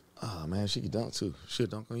Parker. Oh, man, she can dunk, too. She'll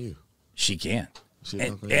dunk on you. She can.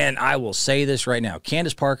 And I will say this right now.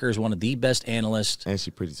 Candace Parker is one of the best analysts. And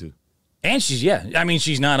she's pretty, too. And she's, I mean,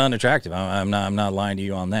 she's not unattractive. I'm not lying to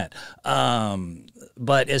you on that.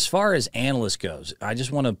 But as far as analyst goes, I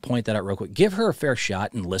just want to point that out real quick. Give her a fair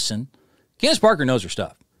shot and listen. Candace Parker knows her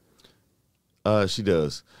stuff. She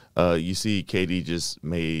does. You see, KD just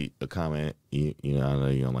made a comment. You know, I know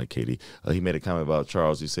you don't like KD. He made a comment about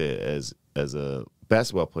Charles. He said, as a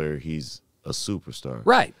basketball player, he's a superstar.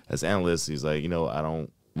 Right. As analyst, he's like, you know, I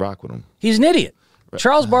don't rock with him. He's an idiot. Right.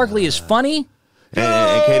 Charles Barkley is funny.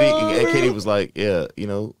 And KD was like, yeah, you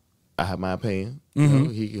know, I have my opinion. You know,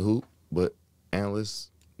 he can hoop, but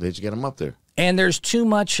analysts, they just get him up there. And there's too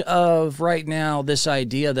much of right now this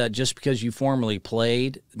idea that just because you formerly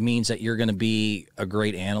played means that you're going to be a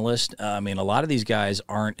great analyst. I mean, a lot of these guys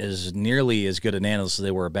aren't as nearly as good an analyst as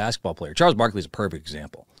they were a basketball player. Charles Barkley's a perfect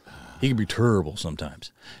example. He can be terrible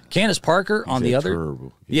sometimes. Candace Parker on the other,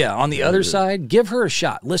 on the other side, give her a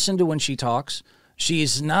shot. Listen to when she talks.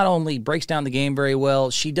 She's not only breaks down the game very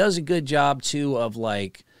well, she does a good job, too, of,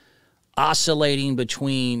 like, oscillating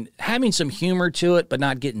between having some humor to it but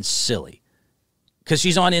not getting silly. Because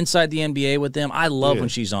she's on Inside the NBA with them. I love when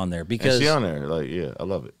she's on there. Because she's on there. Like, yeah, I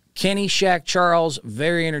love it. Kenny, Shaq, Charles,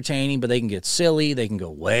 very entertaining, but they can get silly. They can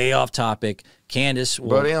go way off topic. Candace.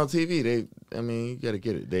 Bro, they on TV. I mean, you got to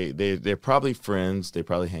get it. They're probably friends. They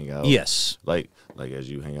probably hang out. Yes. Like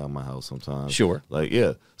as you hang out in my house sometimes. Sure. Like,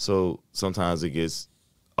 yeah. So sometimes it gets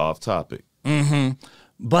off topic.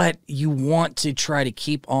 But you want to try to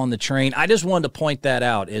keep on the train. I just wanted to point that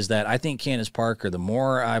out, is that I think Candace Parker, the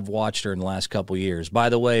more I've watched her in the last couple of years, by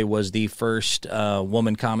the way, was the first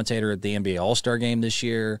woman commentator at the NBA All-Star Game this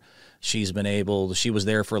year. She was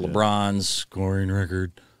there for LeBron's scoring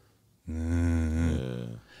record.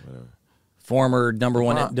 Former number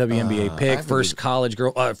one WNBA pick, first college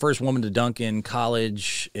girl, first woman to dunk in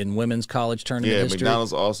women's college tournament history.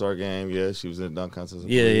 McDonald's All-Star Game. Yeah, she was in the dunk contest.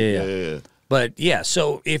 Yeah. But, yeah,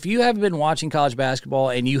 so if you haven't been watching college basketball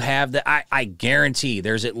and you have I guarantee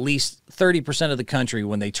there's at least 30% of the country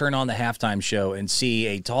when they turn on the halftime show and see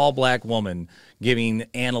a tall black woman being an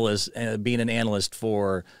analyst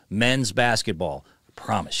for men's basketball. I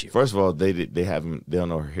promise you. First of all, they don't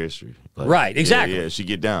know her history. Like, right, exactly. Yeah, she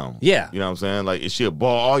get down. Yeah. You know what I'm saying? Like, she'll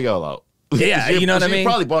ball all y'all out. Yeah, you know what I mean? She'll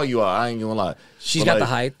probably ball you out. I ain't gonna lie. She's got the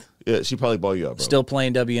height. Yeah, she probably ball you up, bro. Still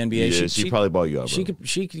playing WNBA. Yeah, she probably ball you up, bro.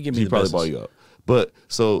 She could give me she the probably business. ball you up. But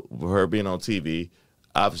so her being on TV,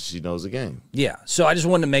 obviously she knows the game. Yeah. So I just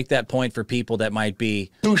wanted to make that point for people that might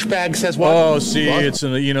be douchebag says what? Oh, see,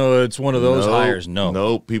 it's one of those hires.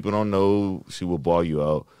 No, people don't know she will ball you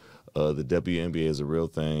out. The WNBA is a real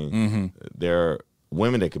thing. There are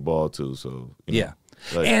women that could ball too. So you know.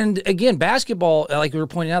 Like, and again, basketball, like we were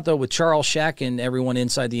pointing out, though, with Charles, Shaq, and everyone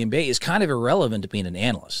inside the NBA, is kind of irrelevant to being an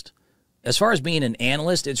analyst. As far as being an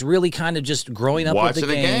analyst, it's really kind of just growing up with the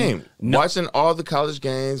game. Watching all the college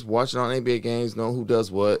games, watching all NBA games, knowing who does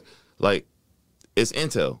what. Like, it's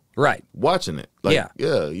intel. Right. Watching it. Like,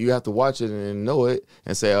 yeah, you have to watch it and know it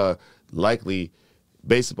and say, likely,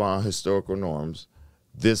 based upon historical norms,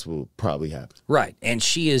 this will probably happen. Right, and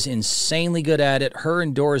she is insanely good at it. Her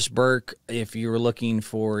and Doris Burke, if you were looking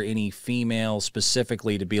for any female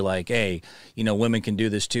specifically to be like, hey, women can do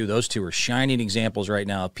this too, those two are shining examples right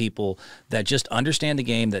now of people that just understand the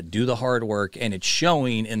game, that do the hard work, and it's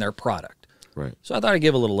showing in their product. Right. So I thought I'd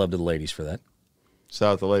give a little love to the ladies for that.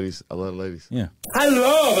 Shout out to the ladies. I love the ladies. Yeah. I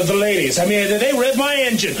love the ladies. I mean, they rev my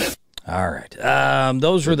engine. All right.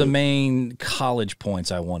 Those were the main college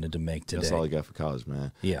points I wanted to make today. That's all I got for college,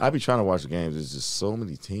 man. Yeah. I be trying to watch the games. There's just so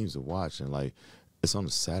many teams to watch, and like it's on a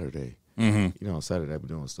Saturday. Mm-hmm. On Saturday I be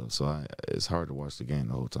doing stuff, so it's hard to watch the game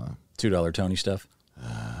the whole time. $2 Tony stuff.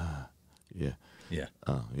 Yeah. Yeah.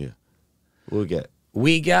 Yeah. What we got?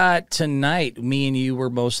 We got tonight. Me and you were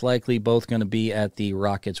most likely both going to be at the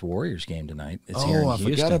Rockets-Warriors game tonight. It's here in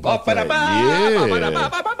Houston. Forgot about that. Yeah.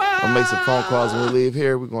 I'll make some phone calls when we leave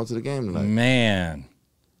here. We're going to the game tonight. Man.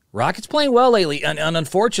 Rockets playing well lately, and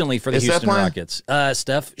unfortunately for the Houston Rockets.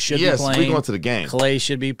 Steph should be playing. Yes, we're going to the game. Clay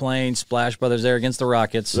should be playing. Splash Brothers there against the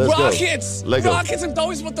Rockets. Rockets! Rockets! It's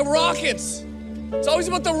always about the Rockets. It's always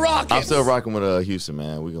about the Rockets. I'm still rocking with Houston,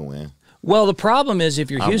 man. We're going to win. Well, the problem is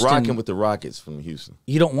if you're Houston. I'm rocking with the Rockets from Houston.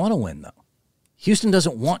 You don't want to win, though. Houston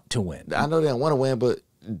doesn't want to win. I know they don't want to win, but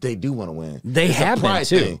they do want to win. They have been,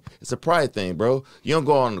 too. Thing. It's a pride thing, bro. You don't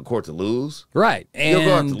go on the court to lose. Right. You don't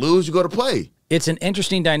go out to lose. You go to play. It's an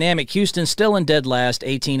interesting dynamic. Houston's still in dead last,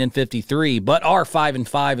 18-53, but are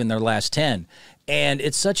 5-5 in their last 10. And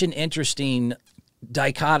it's such an interesting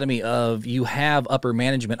dichotomy of you have upper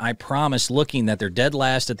management, I promise, looking that they're dead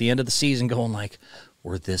last at the end of the season going like,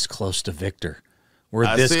 we're this close to Victor.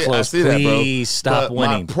 We're this close. Please stop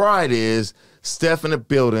winning. My pride is Steph in the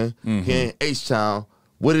building, here in H-Town,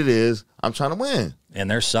 what it is, I'm trying to win. And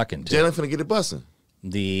they're sucking, too. Jalen finna get it busting.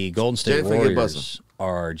 The Golden State Warriors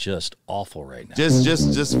are just awful right now.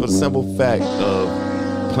 Just for the simple fact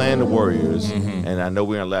of playing the Warriors, and I know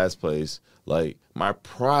we're in last place, like, my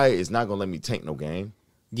pride is not going to let me tank no game.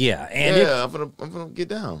 Yeah, and I'm gonna get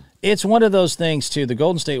down. It's one of those things too. The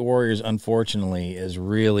Golden State Warriors, unfortunately, is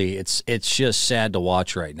really it's just sad to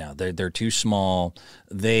watch right now. They're too small.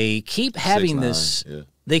 They keep having 6'9", this. Yeah.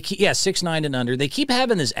 They keep 6'9" and under. They keep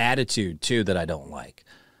having this attitude too that I don't like.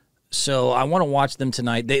 So I want to watch them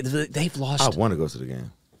tonight. They've lost. I want to go to the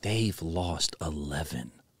game. They've lost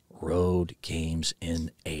 11 road games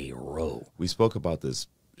in a row. We spoke about this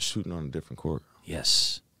shooting on a different court.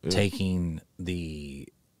 Yes, taking the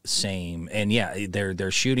same, and they're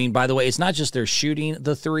shooting. By the way, it's not just they're shooting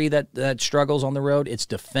the three that struggles on the road, it's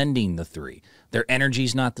defending the three. Their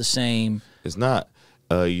energy's not the same. It's not.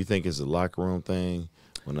 You think it's a locker room thing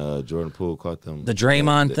when Jordan Poole caught them, the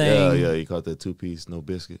Draymond thing. Yeah, he caught that 2-piece no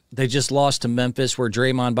biscuit. They just lost to Memphis, where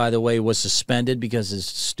Draymond, by the way, was suspended because his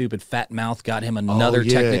stupid fat mouth got him another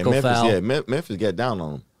technical foul. Yeah, Memphis got down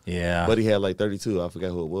on him. Yeah. But he had like 32. I forgot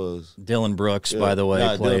who it was. Dylan Brooks, by the way,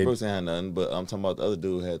 played. Dylan Brooks ain't had nothing, but I'm talking about the other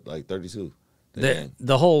dude had like 32.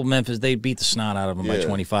 The whole Memphis, they beat the snot out of him by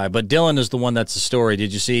 25. But Dylan is the one that's the story.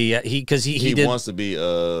 Did you see? He wants to be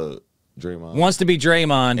Draymond. Wants to be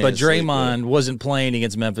Draymond, but Draymond wasn't playing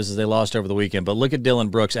against Memphis as they lost over the weekend. But look at Dylan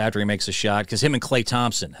Brooks after he makes a shot, because him and Klay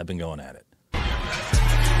Thompson have been going at it.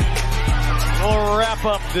 We'll wrap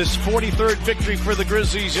up this 43rd victory for the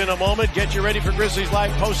Grizzlies in a moment. Get you ready for Grizzlies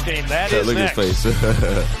Live postgame. That is next. Look at his face.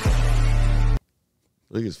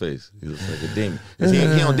 Look at his face. He looks like a demon.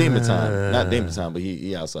 He on demon time. Not demon time, but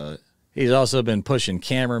he outside. He's also been pushing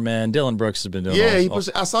cameramen. Dylan Brooks has been doing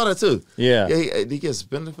I saw that too. Yeah. Did he get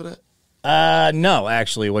suspended for that? No,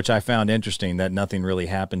 actually, which I found interesting that nothing really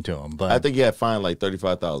happened to him. But I think he had fined like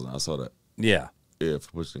 $35,000. I saw that. Yeah. Yeah,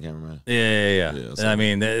 for pushing the cameraman. Yeah. I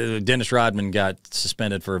mean, Dennis Rodman got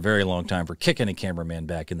suspended for a very long time for kicking a cameraman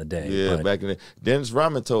back in the day. Yeah, back in the day. Dennis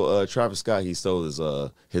Rodman told Travis Scott he stole his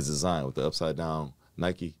design with the upside down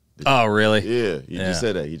Nike. Oh, really? Yeah, he just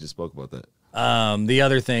said that. He just spoke about that. The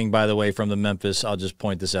other thing, by the way, from the Memphis, I'll just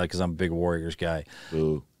point this out because I'm a big Warriors guy.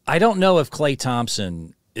 Ooh. I don't know if Klay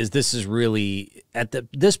Thompson is really at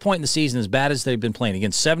this point in the season as bad as they've been playing.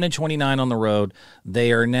 Again, 7-29 on the road.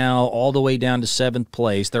 They are now all the way down to 7th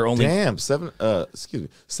place. They're only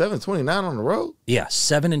 7-29 on the road. Yeah,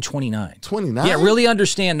 7-29. 29. Yeah, really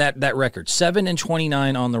understand that record.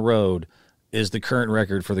 7-29 on the road is the current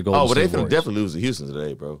record for the Golden State Warriors. They definitely lose to Houston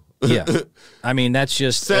today, bro. Yeah, I mean that's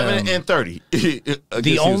just 7-30.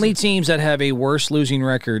 The only teams that have a worse losing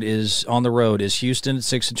record is on the road is Houston at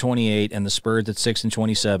 6-28 and the Spurs at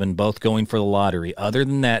 6-27, both going for the lottery. Other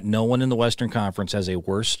than that, no one in the Western Conference has a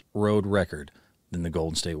worse road record than the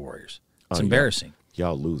Golden State Warriors. It's embarrassing.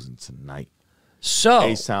 Y'all losing tonight. So,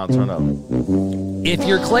 H-Town turn up. If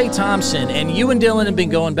you're Klay Thompson, and you and Dylan have been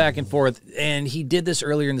going back and forth, and he did this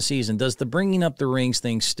earlier in the season, does the bringing up the rings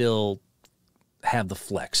thing still have the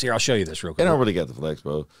flex? Here, I'll show you this real quick. They don't really got the flex,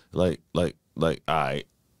 bro. Like, all right,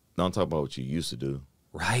 don't talk about what you used to do.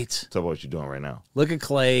 Right. Talk about what you're doing right now. Look at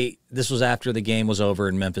Klay. This was after the game was over,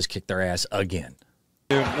 and Memphis kicked their ass again.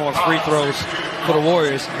 More free throws for the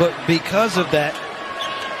Warriors, but because of that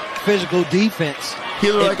physical defense,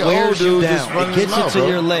 it wears you down. It gets into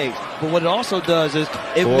your legs. But what it also does is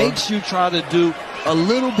it makes you try to do a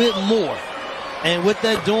little bit more. And with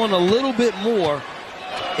that doing a little bit more,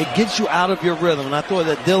 it gets you out of your rhythm. And I thought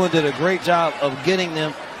that Dylan did a great job of getting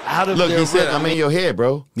them out of their rhythm. Look, he said, I'm in your head,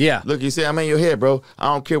 bro. Yeah. Look, he said, I'm in your head, bro. I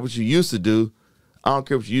don't care what you used to do. I'm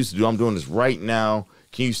doing this right now.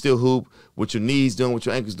 Can you still hoop? What your knees doing, what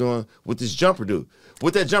your ankles doing, what this jumper do?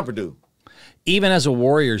 What that jumper do? Even as a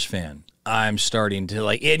Warriors fan, I'm starting to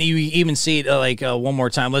like, and you even see it one more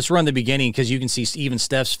time. Let's run the beginning because you can see even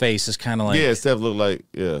Steph's face is kind of like. Yeah, Steph look like,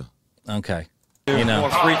 yeah. Okay. More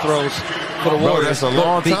free throws for the Warriors. That's a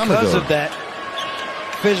long time ago. Because of that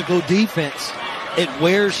physical defense, it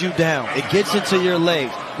wears you down. It gets into your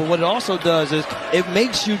legs. But what it also does is it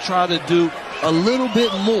makes you try to do a little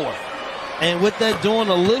bit more. And with that doing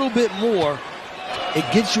a little bit more, it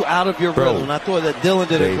gets you out of your rhythm. And I thought that Dylan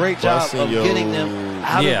did a great job of getting them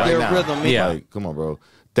out of their rhythm. Yeah. Like, come on, bro.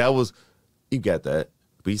 You got that.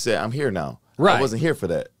 But he said, I'm here now. Right. I wasn't here for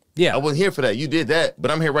that. Yeah. I wasn't here for that. You did that, but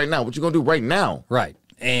I'm here right now. What you going to do right now? Right.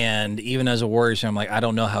 And even as a Warriors fan, I'm like, I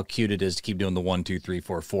don't know how cute it is to keep doing the 1, 2, 3,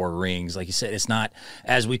 4, 4 rings. Like you said, it's not,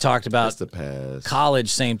 as we talked about, it's the past. College,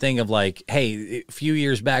 same thing of like, hey, a few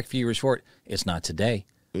years back, a few years forward, it's not today.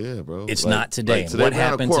 Yeah, bro. It's not today. Today what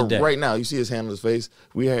happened today? Right now, you see his hand on his face.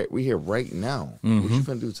 We here right now. Mm-hmm. What you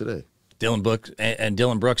finna do today?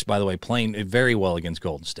 Dylan Brooks, by the way, playing very well against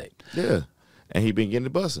Golden State. Yeah, and he been getting the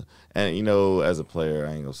busting. And as a player,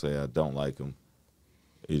 I ain't gonna say I don't like him.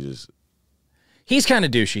 He's kind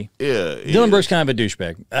of douchey. Yeah, Dylan Brooks kind of a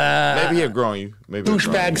douchebag. Maybe he'll grow you. Maybe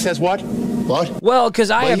douchebag says what? What? Well, because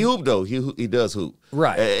he hoop though. He does hoop.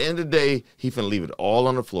 Right. At the end of the day, he finna leave it all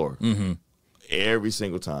on the floor. Mm-hmm. Every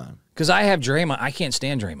single time. Because I have Draymond. I can't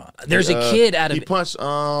stand Draymond. There's a kid out of... He punched,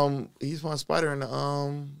 he's punched Spider in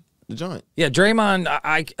the joint. Yeah,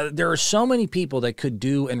 Draymond, there are so many people that could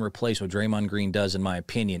do and replace what Draymond Green does, in my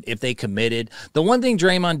opinion, if they committed. The one thing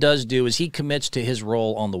Draymond does do is he commits to his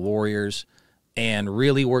role on the Warriors and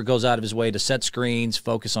really goes out of his way to set screens,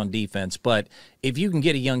 focus on defense. But if you can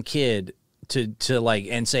get a young kid to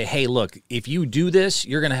and say, hey, look, if you do this,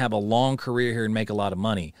 you're going to have a long career here and make a lot of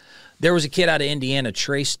money. There was a kid out of Indiana,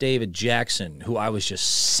 Trace David Jackson, who I was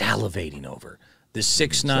just salivating over. The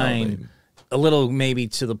 6'9", a little maybe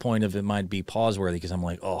to the point of it might be pause-worthy because I'm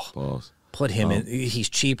like, put him in. He's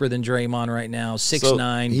cheaper than Draymond right now.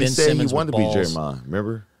 6'9", Ben Simmons he wanted with balls. to be Draymond,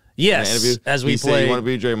 remember? Yes, as we played. He wanted to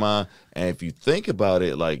be Draymond, and if you think about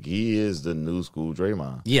it, like, he is the new school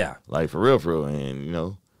Draymond. Yeah. Like, for real,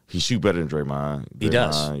 and, he shoot better than Draymond. He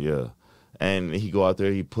does. Yeah. And he go out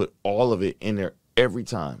there, he put all of it in there every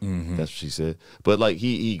time. Mm-hmm. That's what she said. But like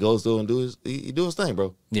he goes through and do his thing,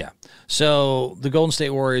 bro. Yeah. So the Golden State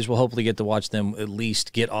Warriors will hopefully get to watch them at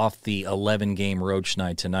least get off the 11-game road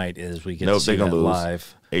schneid tonight as we get to see that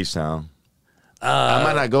live. H-Town. I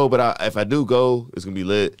might not go, but if I do go, it's gonna be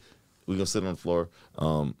lit. We're gonna sit on the floor.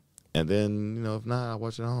 And then, if not, I'll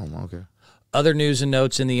watch it at home. I don't care. Other news and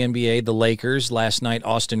notes in the NBA, the Lakers. Last night,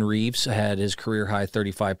 Austin Reeves had his career-high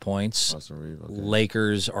 35 points. Austin Reeves, okay.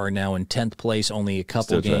 Lakers are now in 10th place, only a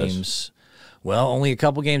couple games. Well, only a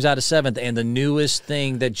couple games out of 7th. And the newest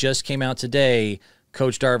thing that just came out today,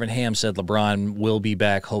 Coach Darvin Ham said LeBron will be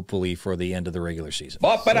back, hopefully, for the end of the regular season.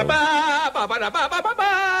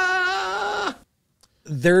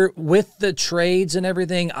 There, with the trades and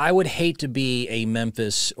everything, I would hate to be a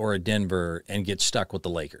Memphis or a Denver and get stuck with the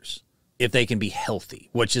Lakers. If they can be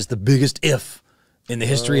healthy, which is the biggest if in the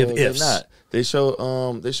history of ifs. Not. They showed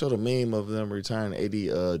a meme of them retiring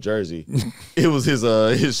AD jersey. It was his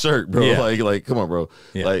shirt, bro. Yeah. Like come on, bro.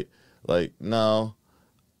 Yeah. Like no.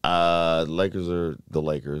 Lakers are the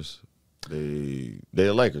Lakers. They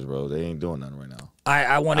the Lakers, bro. They ain't doing nothing right now.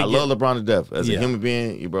 I love LeBron to death. As a human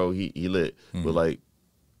being, bro, he lit. Mm-hmm. But like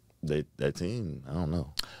that team, I don't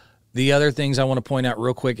know. The other things I want to point out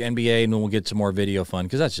real quick, NBA, and then we'll get to more video fun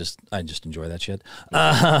because I just enjoy that shit.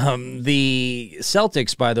 The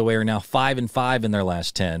Celtics, by the way, are now 5-5 in their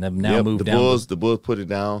last 10. Have now moved down. The Bulls put it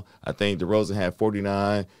down. I think DeRozan had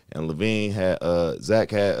 49, and Levine had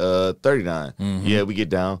Zach had 39. Mm-hmm. Yeah, we get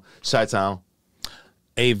down. Chi-Town.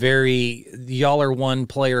 Y'all are one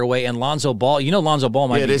player away, and Lonzo Ball. Lonzo Ball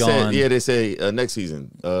might be gone. They say next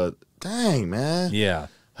season. Dang, man. Yeah.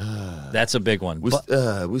 That's a big one. We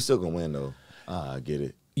still going to win, though. I get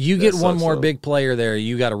it. You get one more big player there.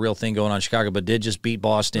 You got a real thing going on. Chicago, but did just beat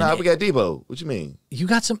Boston. Nah, we got Debo. What you mean? You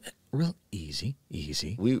got some real easy.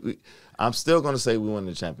 I'm still going to say we won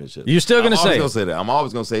the championship. You're still going to say? I'm always going to say that. I'm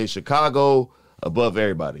always going to say Chicago above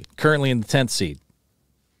everybody. Currently in the 10th seed.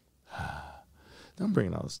 Don't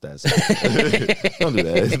bring all the stats. Don't do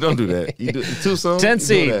that. Don't do that. You do too soon. 10th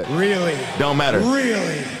seed. Really? Don't matter.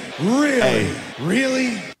 Really? Hey,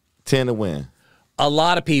 Really? 10 to win. A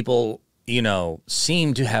lot of people,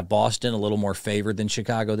 seem to have Boston a little more favored than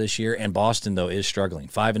Chicago this year, and Boston though is struggling.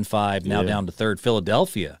 5-5, now down to 3rd.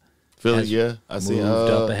 Philadelphia. I see.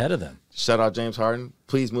 Moved up ahead of them. Shout out James Harden.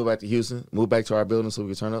 Please move back to Houston. Move back to our building so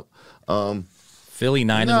we can turn up. Philly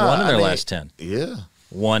 9-1 in their last 10. Yeah.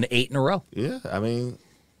 Won 8 in a row. Yeah, I mean,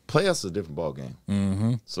 playoffs is a different ball game.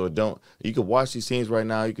 Mm-hmm. So you can watch these teams right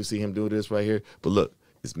now. You can see him do this right here. But look,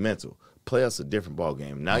 it's mental. Playoffs is a different ball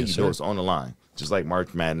game. Now you know it's on the line. Just like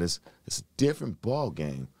March Madness, it's a different ball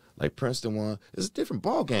game. Like Princeton won, it's a different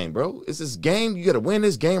ball game, bro. It's this game. You got to win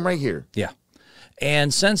this game right here. Yeah.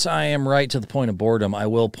 And since I am right to the point of boredom, I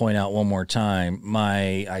will point out one more time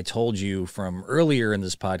I told you from earlier in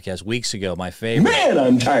this podcast weeks ago, my favorite. Man,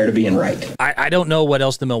 I'm tired of being right. I don't know what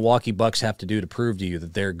else the Milwaukee Bucks have to do to prove to you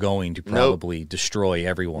that they're going to probably destroy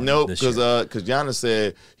everyone. Nope, because Giannis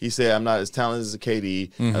said I'm not as talented as a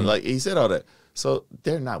KD. Like he said all that. So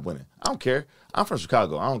they're not winning. I don't care. I'm from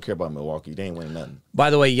Chicago. I don't care about Milwaukee. They ain't winning nothing. By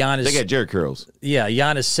the way, Giannis... They got Jerry curls. Yeah,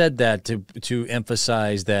 Giannis said that to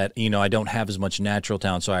emphasize that, I don't have as much natural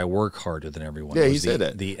talent, so I work harder than everyone. Yeah, he said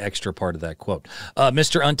that. The extra part of that quote.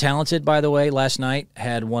 Mr. Untalented, by the way, last night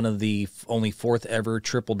had one of the only 4th ever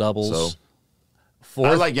triple-doubles. So,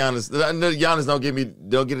 I like Giannis. Giannis,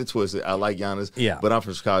 don't get it twisted. I like Giannis. Yeah. But I'm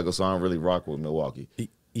from Chicago, so I don't really rock with Milwaukee.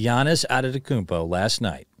 Giannis Antetokounmpo last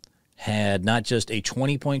night had not just a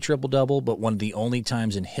 20-point triple-double, but one of the only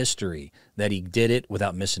times in history that he did it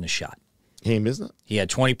without missing a shot. He ain't missing it? He had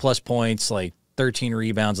 20-plus points, like 13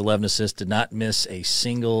 rebounds, 11 assists, did not miss a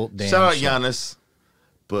single damn shot. Shout out Giannis,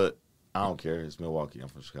 but I don't care. It's Milwaukee. I'm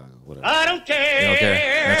from Chicago. Whatever. I don't care. You don't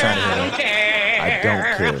care? You're trying to hear I don't care. I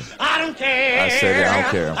don't care. I don't care. I said it. I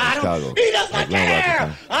don't care. I'm from Chicago. He does not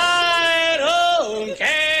care. I don't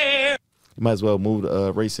care. You might as well move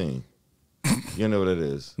to Racine. You know what it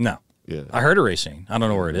is. No. Yeah. I heard of Racine. I don't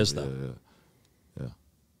know where it is, though. Yeah.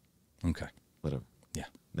 Okay. Whatever. Yeah.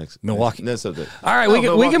 Milwaukee. Next subject. All right, we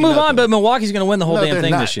can move on, but Milwaukee's going to win the whole damn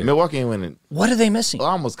thing this year. Milwaukee ain't winning. What are they missing? I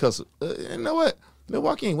almost cussed. You know what?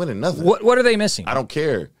 Milwaukee ain't winning nothing. What are they missing? I don't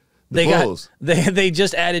care. They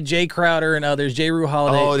just added Jay Crowder and others. Jrue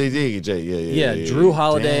Holiday. Oh, they did get Jay. Yeah. Jrue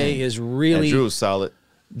Holiday is really. And Drew's solid.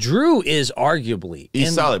 Drew is arguably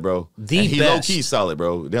he's solid, bro. He low key solid,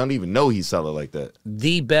 bro. They don't even know he's solid like that.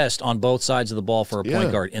 The best on both sides of the ball for a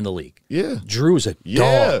point guard in the league. Yeah, Drew is a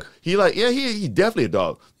dog. He definitely a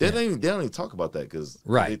dog. They don't even talk about that because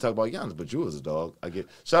they talk about Giannis, but Drew is a dog.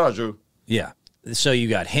 Shout out Drew. Yeah. So you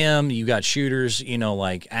got him. You got shooters.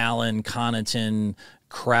 Like Allen, Connaughton,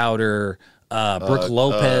 Crowder, Brook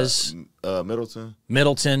Lopez.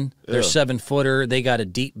 Middleton. They're 7-footer. They got a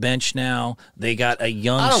deep bench now. They got a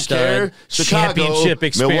young stud. Championship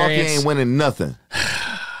experience. Milwaukee ain't winning nothing.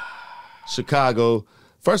 Chicago,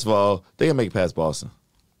 first of all, they can make it past Boston.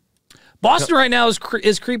 Boston right now is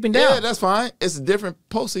creeping down. Yeah, that's fine. It's a different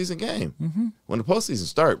postseason game. Mm-hmm. When the postseason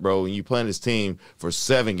start, bro, and you playing this team for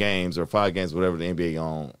 7 games or 5 games, whatever the NBA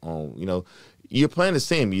on, you're playing this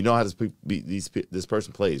team. You know how this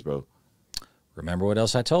person plays, bro. Remember what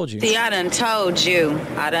else I told you? See, I done told you.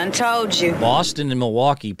 Boston and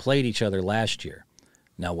Milwaukee played each other last year.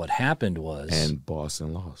 Now, what happened was... And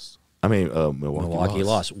Boston lost. I mean, Milwaukee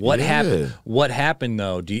lost. What happened? What happened,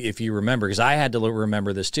 though, if you remember, because I had to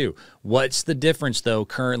remember this, too. What's the difference, though,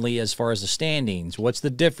 currently as far as the standings? What's the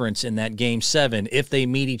difference in that Game 7 if they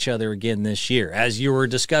meet each other again this year? As you were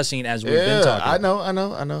discussing, as we've been talking. I know.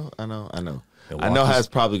 I know how it's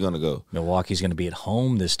probably going to go. Milwaukee's going to be at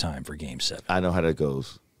home this time for Game 7. I know how that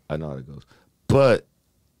goes. But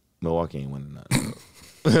Milwaukee ain't winning nothing.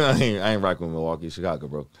 I ain't rocking with Milwaukee, Chicago,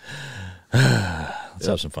 bro. Let's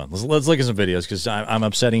have some fun. Let's look at some videos because I'm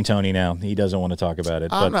upsetting Tony now. He doesn't want to talk about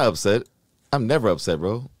it. I'm not upset. I'm never upset,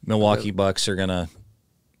 bro. Milwaukee Bucks are going to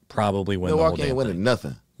probably win Milwaukee the whole ain't winning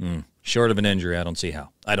nothing. Short of an injury, I don't see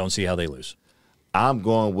how. I don't see how they lose. I'm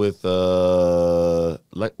going with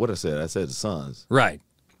like what I said. I said the Suns. Right.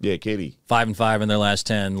 Yeah, KD. 5-5 in their last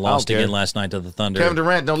 10. Lost again last night to the Thunder. Kevin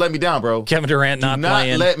Durant, don't let me down, bro. Kevin Durant not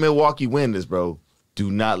playing. Do not let Milwaukee win this, bro.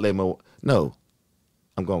 Do not let Milwaukee. No.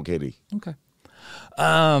 I'm going KD. Okay.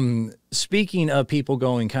 Speaking of people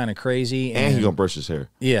going kind of crazy, and he's gonna brush his hair.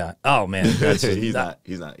 Yeah. Oh man, that's, he's not.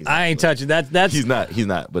 I ain't touching that. That's he's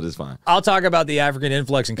not. But it's fine. I'll talk about the African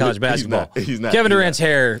influx in college basketball. He's not. Kevin Durant's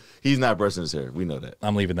hair. He's not brushing his hair. We know that.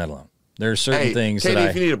 I'm leaving that alone. There are certain things Katie, that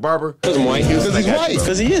if you need a barber, because he's white.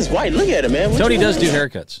 Because he is white. Look at him, man. Tony does do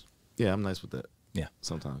haircuts. Yeah, I'm nice with that. Yeah,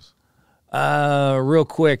 sometimes. Real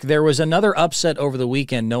quick, there was another upset over the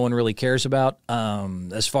weekend no one really cares about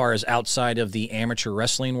as far as outside of the amateur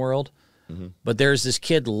wrestling world. But there's this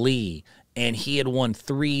kid, Lee, and he had won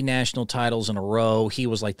 3 national titles in a row. He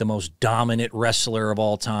was like the most dominant wrestler of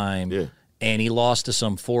all time. Yeah. And he lost to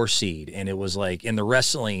some 4 seed. And it was like, in the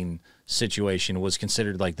wrestling situation, was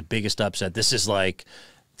considered like the biggest upset. This is like,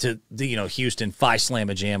 Houston, Phi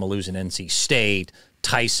Slamma-Jamma losing NC State,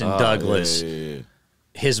 Tyson Douglas. Yeah.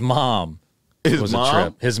 His mom. His mom? A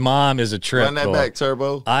trip. His mom is a trip. Run that back,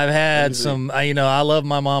 Turbo. I've had some, I love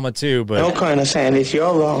my mama too, but No, Colonel Sanders,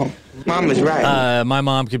 you're wrong. Mama's right. My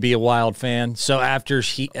mom could be a Wild fan. So after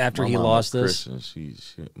he lost this, Christian. She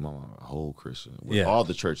mama, a whole Christian. With Yeah. all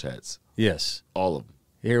the church hats. Yes, all of them.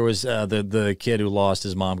 Here was the kid who lost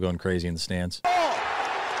his mom going crazy in the stands.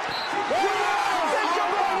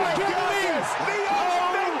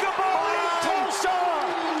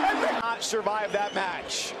 Survive that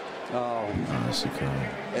match. She cried.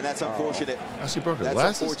 And that's unfortunate. She broke her that's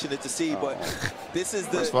glasses? Unfortunate to see, but this is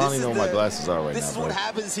the. I finally know my glasses are right this now. This is what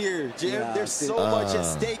happens here, Jim. Yeah, there's so much at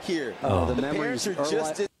stake here. The parents are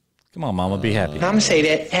just. Come on, Mama, be happy. Mama say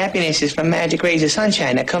that happiness is from magic rays of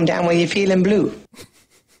sunshine that come down when you're feeling blue.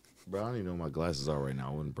 Bro, I don't even know my glasses are right now.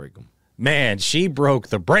 I wouldn't break them. Man, she broke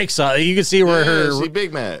the brakes off. You can see where her. She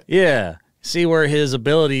big mad. Yeah, see where his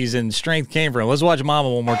abilities and strength came from. Let's watch Mama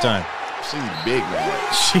one more time. She's big,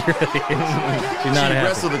 man. She really is. She's not happy.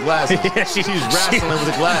 Wrestled the glasses. Yeah, she's wrestling with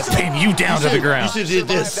the glasses. Pin you down to the ground. You should have did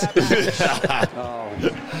this.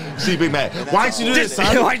 She big mad. Why didn't you do this,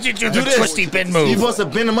 son? Why did you do the twisty bend move? You must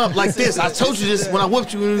have bent him up like this. I told you this when I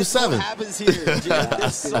whipped you when you were 7. What happens here, Jim?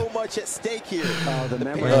 There's so much at stake here.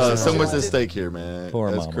 So much at stake here, man.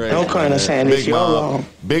 Poor That's Mama. crazy. No, Colonel Sanders, you're wrong.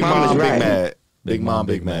 Big mom, big mad. Big mom,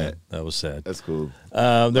 big mad. That was sad. That's cool.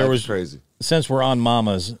 There was crazy. Since we're on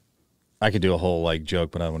mamas, I could do a whole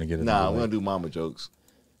joke, but I don't want to get into it. Nah, we're gonna do mama jokes.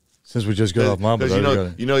 Since we just got off mama,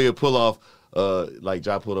 because you pull off like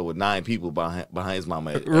Ja pulled up with 9 people behind his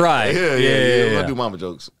mama. Right? Yeah. We're gonna do mama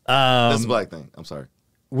jokes. That's a black thing. I'm sorry.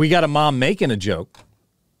 We got a mom making a joke.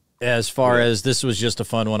 As far as this was just a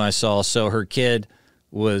fun one I saw. So her kid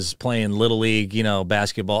was playing little league,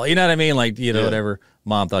 basketball. You know what I mean? Whatever.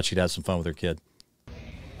 Mom thought she'd have some fun with her kid.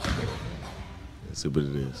 Let's see what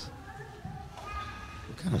it is.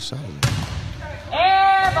 What kind of shot is it?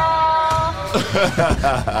 Air ball.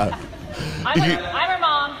 I'm her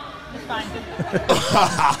mom. It's fine.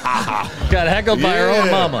 Got heckled by her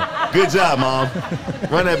own mama. Good job, Mom.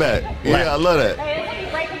 Run that back. Yeah, I love that.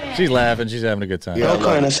 She's laughing. She's having a good time. Yeah, No,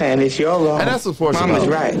 Colonel Sanders, you're wrong. And that's what sports is Mama's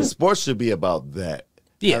about. right. Sports should be about that.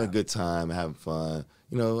 Yeah. Having a good time, having fun.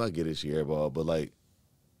 I get it, she airball, but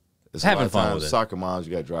it's having a lot of fun times, with it. soccer moms,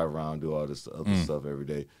 you got to drive around, do all this other stuff every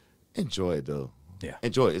day. Enjoy it, though. Yeah.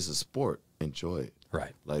 Enjoy it. It's a sport. Enjoy it.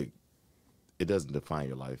 Right. It doesn't define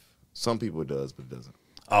your life. Some people it does, but it doesn't.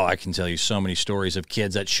 Oh, I can tell you so many stories of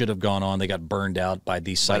kids that should have gone on. They got burned out by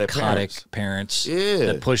these psychotic parents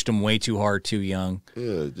that pushed them way too hard, too young.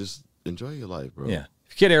 Yeah, just enjoy your life, bro. Yeah.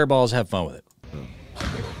 If your kid airballs, have fun with it. Yeah.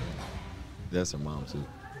 That's her mom, too.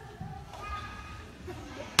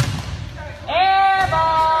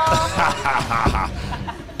 Airball.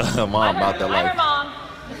 Mom about that life. I'm her mom.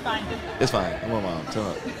 It's fine. It's fine. Come on, Mom. Turn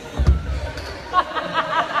up.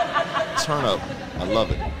 Turn up. I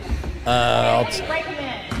love it.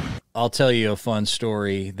 I'll tell you a fun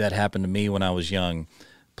story that happened to me when I was young.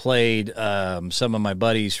 Played some of my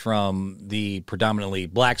buddies from the predominantly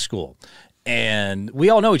black school. And we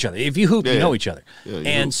all know each other. If you hoop, you know each other. Yeah,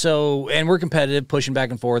 and we're competitive, pushing back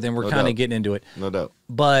and forth, and we're kind of getting into it. No doubt.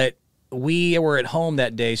 But we were at home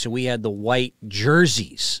that day, so we had the white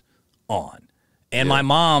jerseys on. And my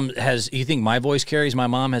mom has, you think my voice carries? My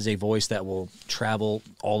mom has a voice that will travel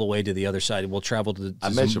all the way to the other side. It will travel to the... I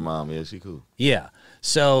met your mom. Yeah, she cool. Yeah.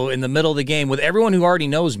 So in the middle of the game, with everyone who already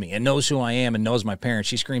knows me and knows who I am and knows my parents,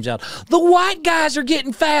 she screams out, "The white guys are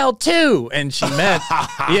getting fouled too!" And she meant,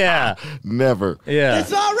 yeah. Never. Yeah.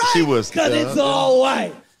 It's all right. She was. Because it's all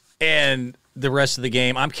white. And the rest of the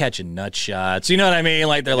game, I'm catching nut shots. You know what I mean?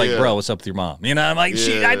 Like, they're like, bro, what's up with your mom? You know, I'm like,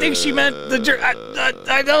 I think she meant the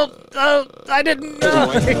I didn't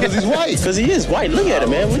know. Because he's white. Because he is white. Look at him,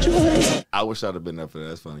 man. What you want? I wish I'd have been there for that.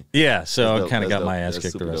 That's funny. Yeah, so I kind of got That's my dope. ass That's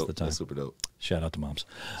kicked the super rest dope. of the time. That's super dope. Shout out to moms.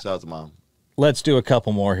 Shout out to Mom. Let's do a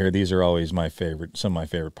couple more here. These are always my favorite, some of my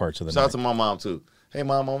favorite parts of the night. Shout out to my mom, too. Hey,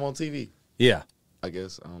 Mom, I'm on TV. Yeah. I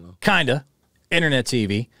guess. I don't know. Kinda. Internet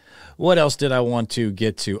TV. What else did I want to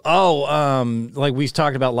get to? Oh, like we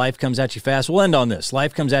talked about, life comes at you fast. We'll end on this.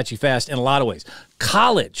 Life comes at you fast in a lot of ways.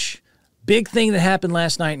 College. Big thing that happened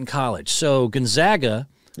last night in college. So Gonzaga.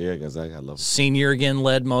 Yeah, Gonzaga, I love it. Senior again,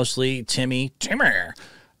 led mostly. Timmy.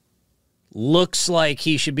 Looks like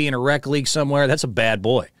he should be in a rec league somewhere. That's a bad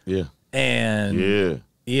boy. Yeah. And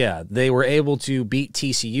yeah, they were able to beat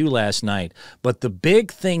TCU last night. But the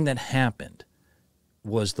big thing that happened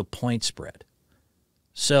was the point spread.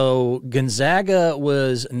 So Gonzaga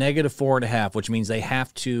was -4.5, which means they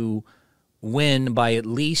have to win by at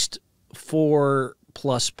least 4+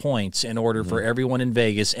 points in order for everyone in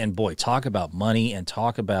Vegas. And boy, talk about money and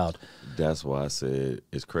talk about. That's why I said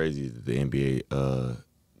it's crazy that the NBA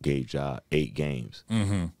gave Ja 8 games.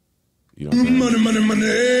 Mm-hmm. You know what I'm saying? Money.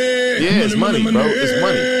 Yeah, it's money, bro. It's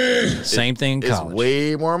money. Same thing in college. It's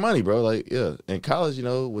way more money, bro. Like, yeah. In college, you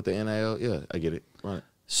know, with the NIL, yeah, I get it. Right.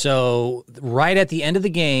 So right at the end of the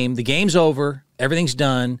game's over, everything's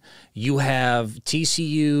done. You have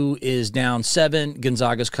TCU is down 7.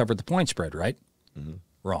 Gonzaga's covered the point spread, right? Mm-hmm.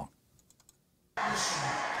 Wrong.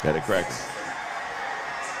 Got it cracking.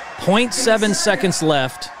 0.7 seconds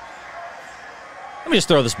left. Let me just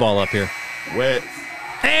throw this ball up here. Wet.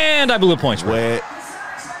 And I blew a point spread. Wet.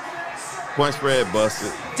 Point spread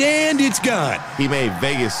busted. And it's gone. He made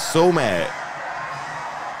Vegas so mad.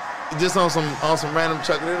 Just on some random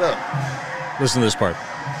chucking it up. Listen to this part.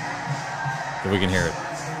 If we can hear it.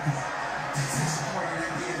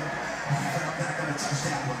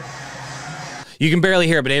 You can barely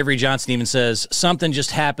hear it, but Avery Johnson even says, something just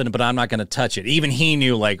happened, but I'm not going to touch it. Even he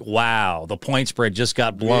knew, like, wow, the point spread just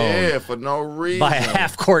got blown. Yeah, for no reason. By a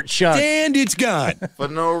half-court chunk. And it's gone. For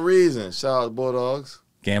no reason. Shout out Bulldogs.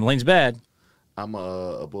 Gambling's bad. I'm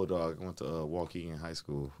a Bulldog. I went to Waukegan High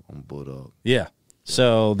School. I'm a Bulldog. Yeah.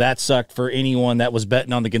 So that sucked for anyone that was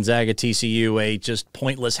betting on the Gonzaga TCU, a just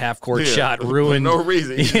pointless half-court shot ruined. For no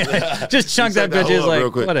reason. Yeah, just chunk that bitch. Is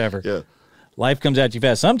like, whatever. Yeah. Life comes at you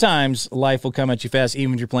fast. Sometimes life will come at you fast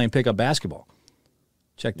even when you're playing pickup basketball.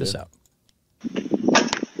 Check this out. And we're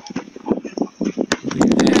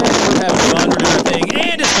having fun. We're doing our thing.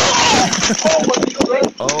 And it's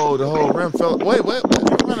gone. Oh, the whole rim fell. Wait. You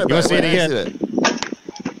want to see it again?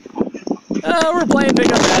 We're playing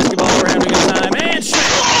pickup basketball. We're having a good time. And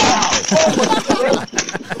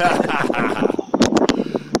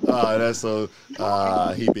oh, that's so.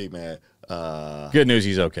 He big man. Good news,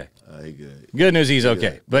 he's okay. He good. Good news, he's okay.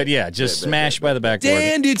 Good. But yeah, just smashed by the backboard.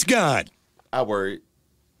 And it's gone. I worried.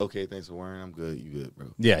 Okay, thanks for worrying. I'm good. You good, bro?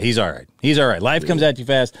 Yeah, he's all right. He's all right. Life comes at you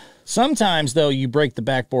fast. Sometimes, though, you break the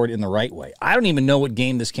backboard in the right way. I don't even know what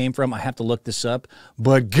game this came from. I have to look this up.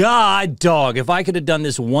 But God, dog, if I could have done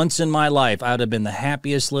this once in my life, I would have been the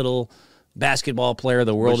happiest little basketball player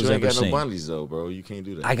the world has ever seen. You ain't got no bunnies, though, bro. You can't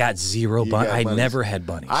do that. I got 0 bunnies. I never had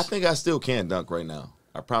bunnies. I think I still can dunk right now.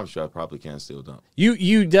 I promise you, I probably can still dunk.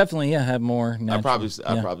 You definitely have more. I probably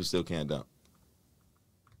still can dunk.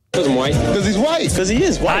 Because I'm white. Because he's white. Because he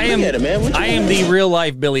is white. Look at it, man. I am the real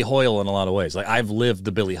life Billy Hoyle in a lot of ways. Like I've lived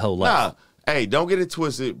the Billy Ho life. Nah, hey, don't get it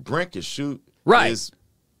twisted. Brent can shoot his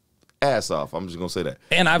ass off. I'm just gonna say that.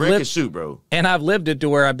 And Brent can shoot, bro. And I've lived it to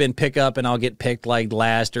where I've been pick up and I'll get picked like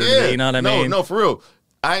last or you know what I mean? No, for real.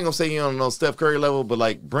 I ain't gonna say you on no Steph Curry level, but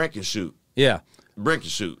like Brent can shoot. Yeah, Brent can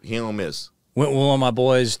shoot. He don't miss. Went with one of my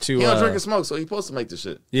boys to. He don't drink and smoke, so he's supposed to make this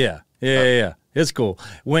shit. Yeah. It's cool.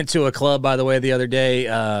 Went to a club, by the way, the other day.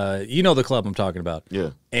 You know the club I'm talking about.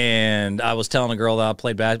 Yeah. And I was telling a girl that I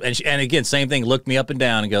played basketball. And again, same thing, looked me up and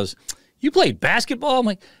down and goes, you played basketball? I'm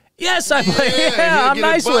like, yes, I played. Yeah, I'm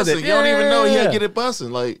nice with it. You don't even know he'll get it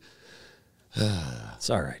busting. Like, it's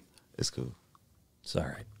all right. It's cool. It's all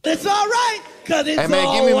right. It's all right, because it's all right. Hey,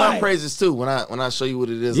 man, give me my praises, too, when I show you what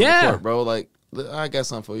it is on the court, bro. Like, I got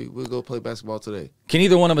something for you. We'll go play basketball today. Can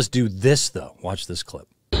either one of us do this, though? Watch this clip.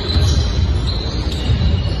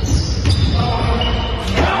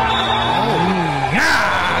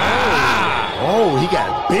 Oh, he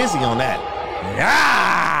got busy on that.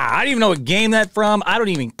 I don't even know what game that's from. I don't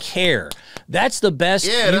even care. That's the best.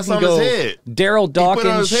 Yeah, that's on his head. Daryl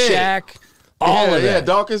Dawkins, Shaq, all of that. Yeah,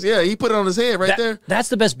 Dawkins. Yeah, he put it on his head right there. That's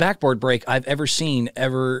the best backboard break I've ever seen,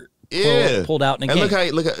 pulled out in a game.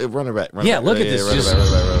 And look at running back. Look at this.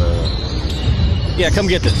 Yeah, come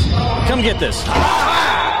get this. Come get this.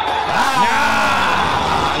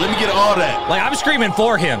 Let me get all that. Like, I'm screaming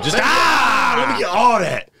for him. Just, let me get all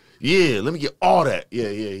that. Yeah, let me get all that. Yeah.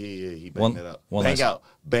 He banged that up.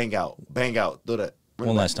 Bang out. Do that.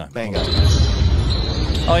 One last time. Bang out.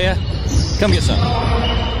 Oh, yeah? Come get some.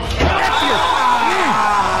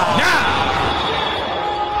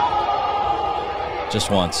 Just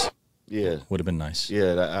once. Yeah. Would have been nice.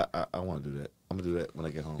 Yeah, I want to do that. I'm going to do that when I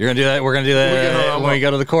get home. You're going to do that? We're going to do that when we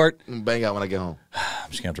go to the court? Bang out when I get home. I'm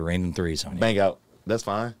just going to have to rain them threes on you. Bang out. That's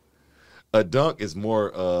fine. A dunk is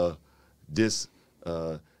more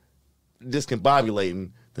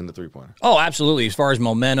discombobulating than the three-pointer. Oh, absolutely. As far as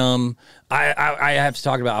momentum, I have to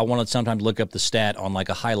talk about, I want to sometimes look up the stat on like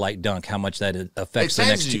a highlight dunk, how much that affects the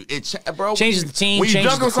next two. It changes the team, when you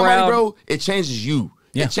changes dunk the on crowd. somebody, bro, it changes you.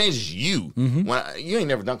 Yeah. It changes you. You ain't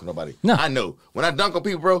never dunked on nobody. No. I know. When I dunk on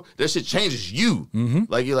people, bro, that shit changes you.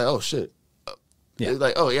 Like, you're like, oh, shit. It's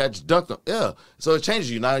like, oh, yeah, I just dunked on. Yeah. So it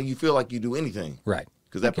changes you. Now you feel like you do anything. Right.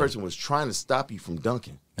 Because that person was trying to stop you from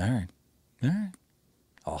dunking. All right.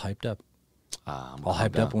 All hyped up. All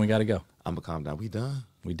hyped up and we got to go. I'm going to calm down. We done?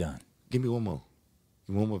 We done. Give me one more.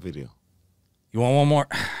 Give me one more video. You want one more?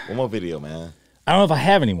 One more video, man. I don't know if I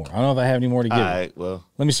have any more. I don't know if I have any more to give. All right, well.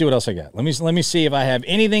 Let me see what else I got. Let me see if I have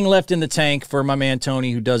anything left in the tank for my man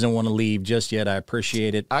Tony, who doesn't want to leave just yet. I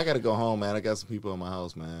appreciate it. I got to go home, man. I got some people in my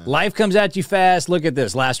house, man. Life comes at you fast. Look at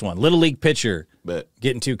this. Last one. Little League pitcher. Bet.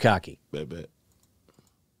 Getting too cocky. Bet.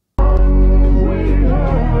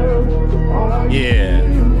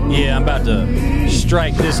 Yeah, I'm about to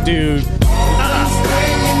strike this dude.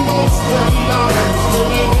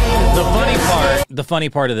 The funny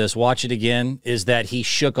part of this, watch it again, is that he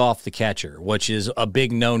shook off the catcher, which is a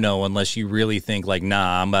big no-no unless you really think like,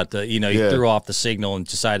 nah, I'm about to, he threw off the signal and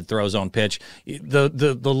decided to throw his own pitch.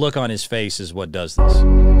 The look on his face is what does this.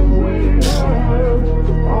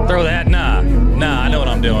 Throw that? Nah, I know what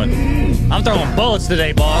I'm doing. I'm throwing bullets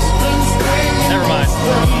today, boss. Never mind.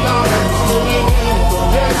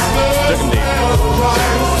 Took him deep.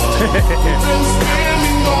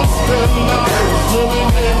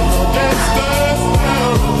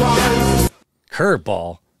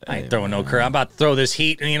 Curveball. I ain't throwing no curve. I'm about to throw this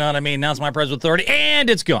heat, you know what I mean? Announce my presence with authority, and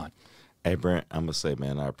it's gone. Hey, Brent, I'm going to say,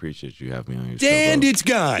 man, I appreciate you having me on your show. And it's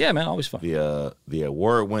gone. Yeah, man, always fun. The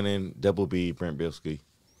award-winning Double B, Brent Bilski.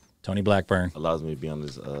 Tony Blackburn. Allows me to be on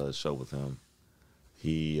this show with him.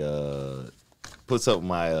 He puts up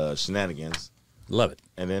my shenanigans. Love it.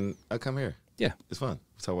 And then I come here. Yeah. It's fun.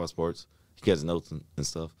 We talk about sports. He gets notes and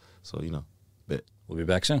stuff. So, bet. We'll be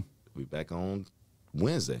back soon. We'll be back on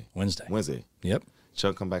Wednesday. Yep.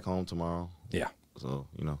 Chuck come back home tomorrow. Yeah. So,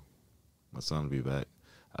 my son will be back.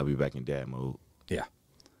 I'll be back in dad mode. Yeah.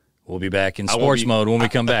 We'll be back in sports mode when we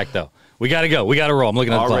come back, though. We got to go. We got to roll. I'm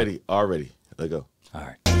looking at the clock. Already. Let's go. All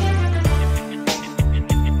right.